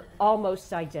 they look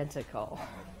almost identical.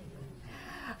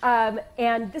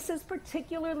 And this is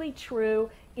particularly true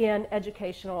in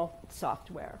educational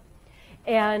software.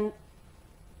 And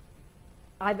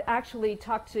I've actually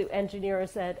talked to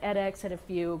engineers at edX and a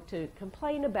few to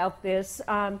complain about this,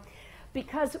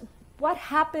 because what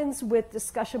happens with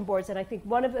discussion boards, and I think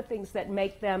one of the things that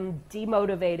make them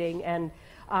demotivating and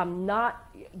not,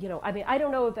 I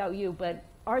don't know about you, but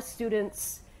our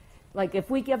students, like if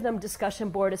we give them discussion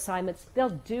board assignments, they'll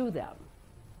do them.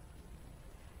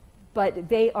 But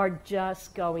they are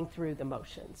just going through the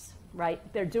motions, right?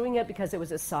 They're doing it because it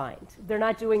was assigned. They're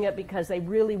not doing it because they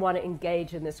really want to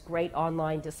engage in this great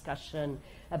online discussion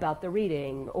about the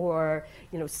reading or,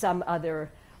 some other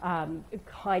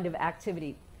kind of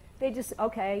activity. They just,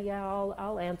 okay, yeah,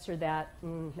 I'll answer that.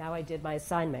 Now I did my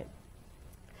assignment.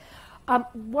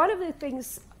 One of the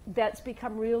things that's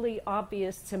become really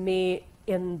obvious to me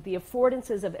in the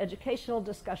affordances of educational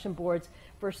discussion boards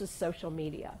versus social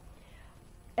media.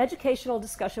 Educational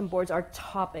discussion boards are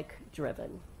topic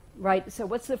driven, right? So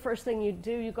what's the first thing you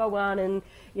do? You go on and,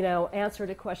 answer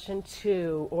to question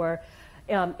 2, or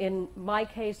in my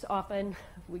case, often,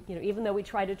 even though we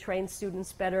try to train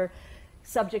students better,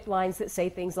 subject lines that say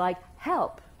things like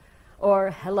help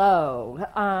or hello,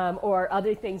 or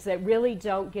other things that really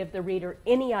don't give the reader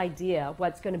any idea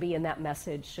what's going to be in that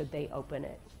message should they open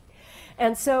it.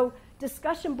 And so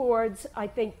discussion boards, I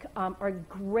think, are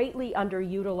greatly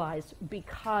underutilized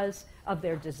because of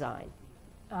their design.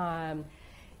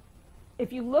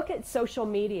 If you look at social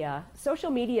media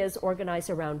is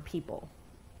organized around people,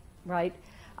 right?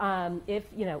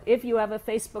 If you have a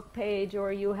Facebook page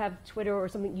or you have Twitter or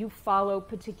something, you follow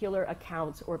particular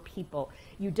accounts or people.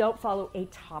 You don't follow a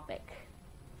topic.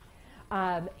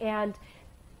 And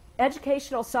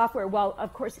educational software, while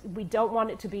of course we don't want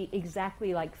it to be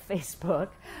exactly like Facebook,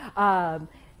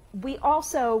 we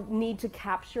also need to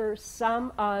capture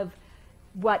some of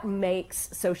what makes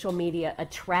social media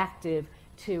attractive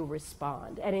to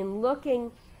respond. And in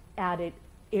looking at it,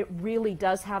 it really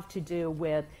does have to do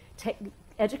with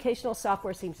educational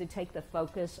software seems to take the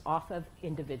focus off of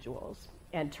individuals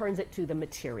and turns it to the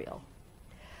material.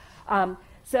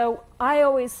 So I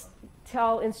always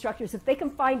tell instructors, if they can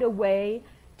find a way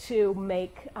to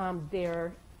make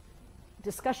their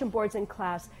discussion boards in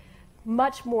class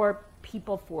much more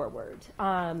people forward,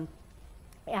 and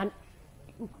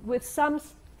with some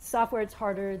software, it's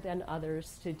harder than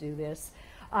others to do this.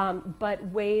 But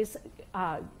ways,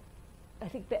 I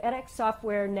think the edX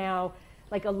software now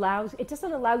it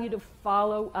doesn't allow you to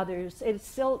follow others. It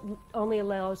still only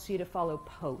allows you to follow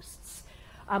posts.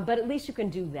 But at least you can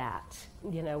do that,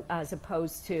 as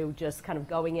opposed to just kind of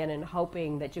going in and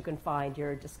hoping that you can find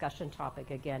your discussion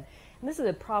topic again. And this is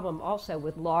a problem also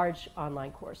with large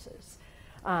online courses.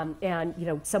 And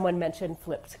someone mentioned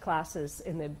flipped classes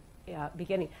in the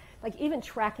beginning. Like even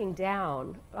tracking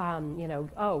down,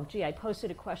 oh, gee, I posted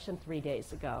a question 3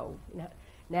 days ago.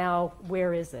 Now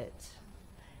where is it?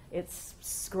 It's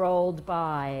scrolled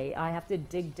by. I have to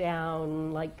dig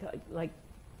down like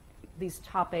these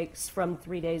topics from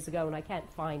 3 days ago, and I can't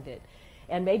find it.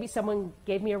 And maybe someone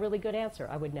gave me a really good answer.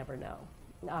 I would never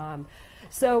know.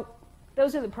 So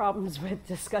those are the problems with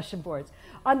discussion boards.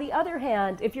 On the other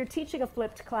hand, if you're teaching a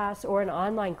flipped class or an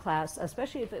online class,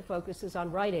 especially if it focuses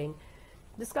on writing,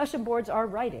 discussion boards are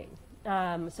writing.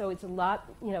 So it's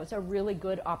it's a really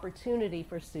good opportunity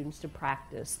for students to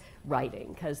practice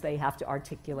writing because they have to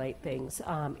articulate things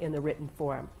in the written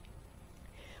form.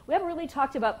 We haven't really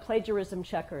talked about plagiarism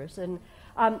checkers, and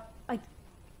I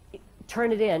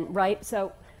turn it in, right?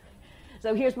 So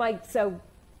here's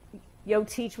Yo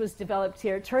Teach was developed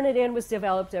here. Turn It In was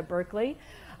developed at Berkeley.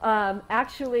 So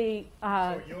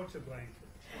you're to blame.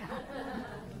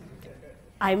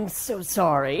 I'm so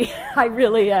sorry. I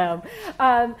really am.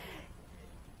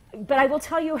 But I will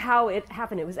tell you how it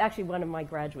happened. It was actually one of my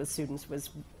graduate students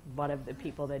was one of the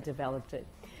people that developed it.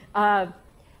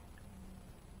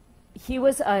 He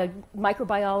was a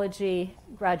microbiology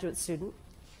graduate student.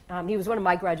 He was one of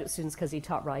my graduate students because he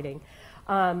taught writing.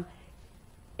 And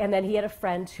then he had a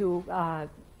friend who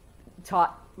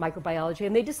taught microbiology,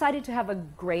 and they decided to have a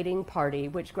grading party,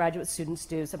 which graduate students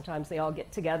do. Sometimes they all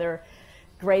get together,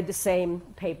 grade the same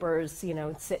papers,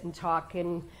 sit and talk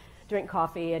and drink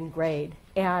coffee and grade.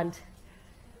 And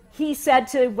he said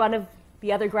to one of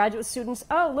the other graduate students,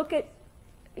 oh, look at,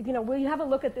 will you have a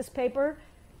look at this paper?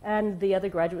 And the other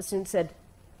graduate student said,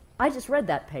 I just read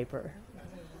that paper.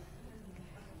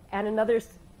 And another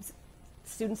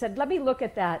student said, let me look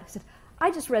at that. He said,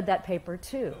 I just read that paper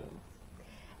too.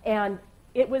 And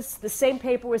the same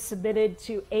paper was submitted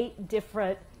to 8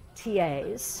 different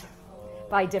TAs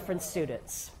by different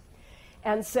students.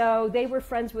 And so they were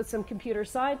friends with some computer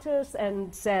scientists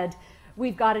and said,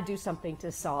 we've got to do something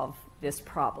to solve this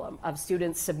problem of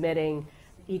students submitting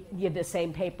the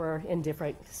same paper in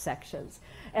different sections.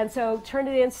 And so Turn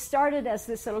It In started as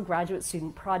this little graduate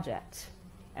student project.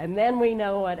 And then we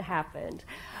know what happened.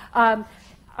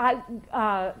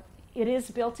 It is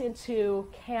built into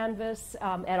Canvas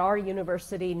at our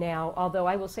university now, although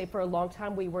I will say for a long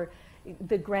time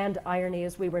the grand irony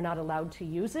is we were not allowed to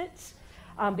use it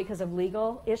because of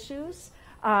legal issues.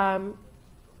 Our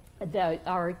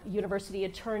university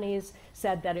attorneys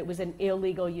said that it was an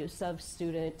illegal use of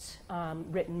student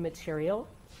written material.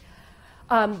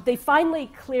 They finally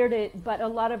cleared it, but a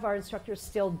lot of our instructors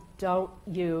still don't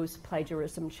use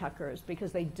plagiarism checkers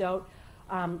because they don't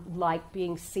like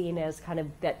being seen as kind of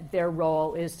that their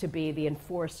role is to be the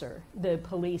enforcer, the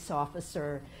police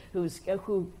officer who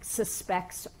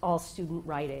suspects all student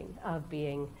writing of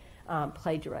being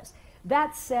plagiarized.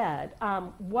 That said,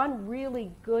 one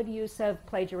really good use of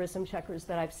plagiarism checkers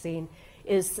that I've seen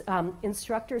is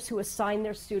instructors who assign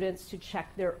their students to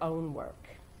check their own work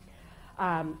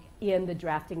in the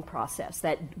drafting process,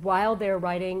 that while they're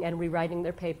writing and rewriting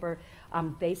their paper,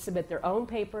 they submit their own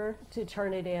paper to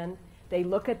Turn It In, they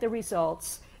look at the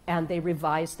results, and they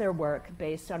revise their work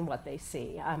based on what they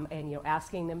see, and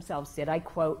asking themselves, did I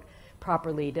quote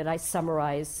properly? Did I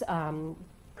summarize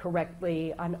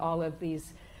correctly on all of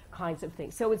these kinds of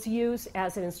things? So it's used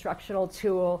as an instructional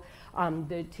tool.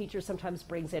 The teacher sometimes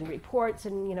brings in reports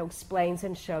and explains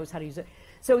and shows how to use it.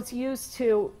 So it's used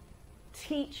to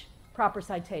teach proper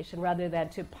citation rather than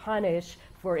to punish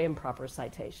for improper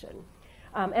citation.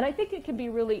 And I think it can be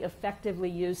really effectively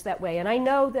used that way. And I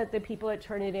know that the people at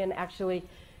Turn It In actually,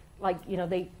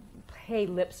 they pay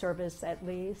lip service at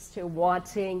least to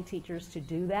wanting teachers to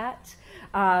do that.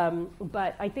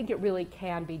 But I think it really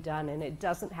can be done, and it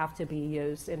doesn't have to be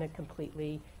used in a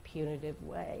completely punitive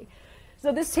way.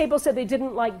 So this table said they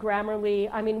didn't like Grammarly.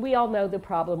 I mean, we all know the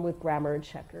problem with grammar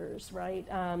checkers, right?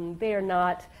 They are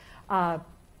not,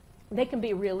 they can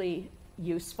be really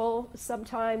useful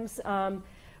sometimes,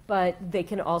 but they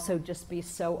can also just be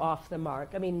so off the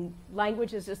mark. I mean,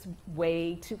 language is just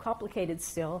way too complicated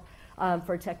still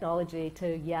for technology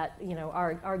to yet,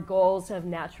 our goals of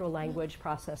natural language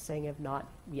processing have not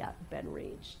yet been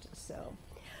reached, so.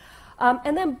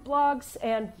 And then blogs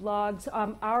and vlogs.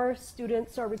 Our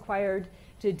students are required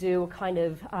to do kind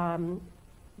of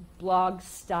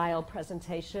blog-style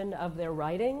presentation of their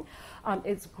writing.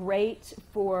 It's great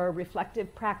for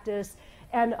reflective practice,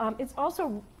 and it's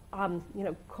also,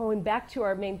 going back to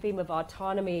our main theme of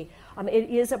autonomy, it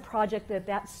is a project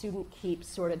that student keeps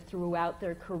sort of throughout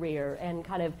their career and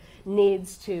kind of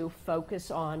needs to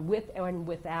focus on with and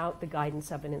without the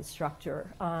guidance of an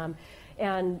instructor.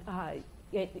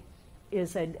 It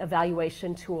is an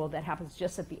evaluation tool that happens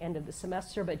just at the end of the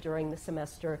semester, but during the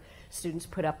semester, students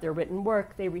put up their written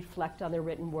work, they reflect on their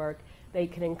written work. They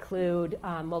can include,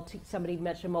 somebody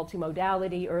mentioned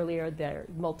multimodality earlier, they're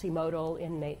multimodal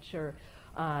in nature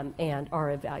and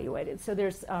are evaluated. So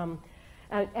there's,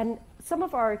 and some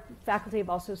of our faculty have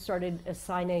also started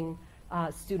assigning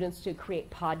students to create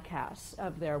podcasts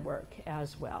of their work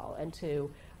as well, and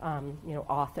to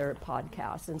author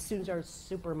podcasts. And students are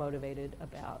super motivated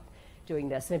about doing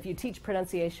this. And if you teach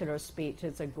pronunciation or speech,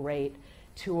 it's a great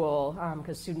tool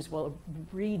because students will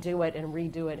redo it and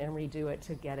redo it and redo it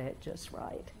to get it just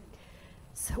right.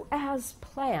 So as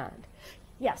planned,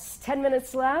 yes, 10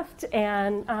 minutes left.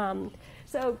 And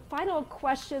so final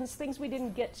questions, things we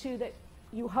didn't get to that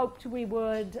you hoped we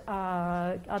would,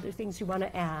 other things you want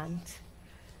to add.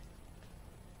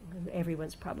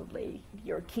 Everyone's probably,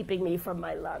 you're keeping me from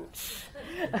my lunch.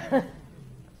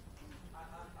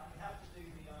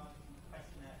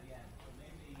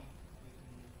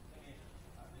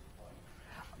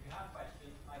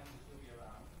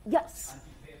 Yes. And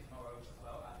she's here tomorrow as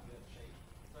well at the shape.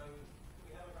 So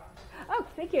we have a wrap. Oh,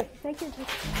 thank you. Thank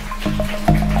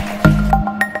you.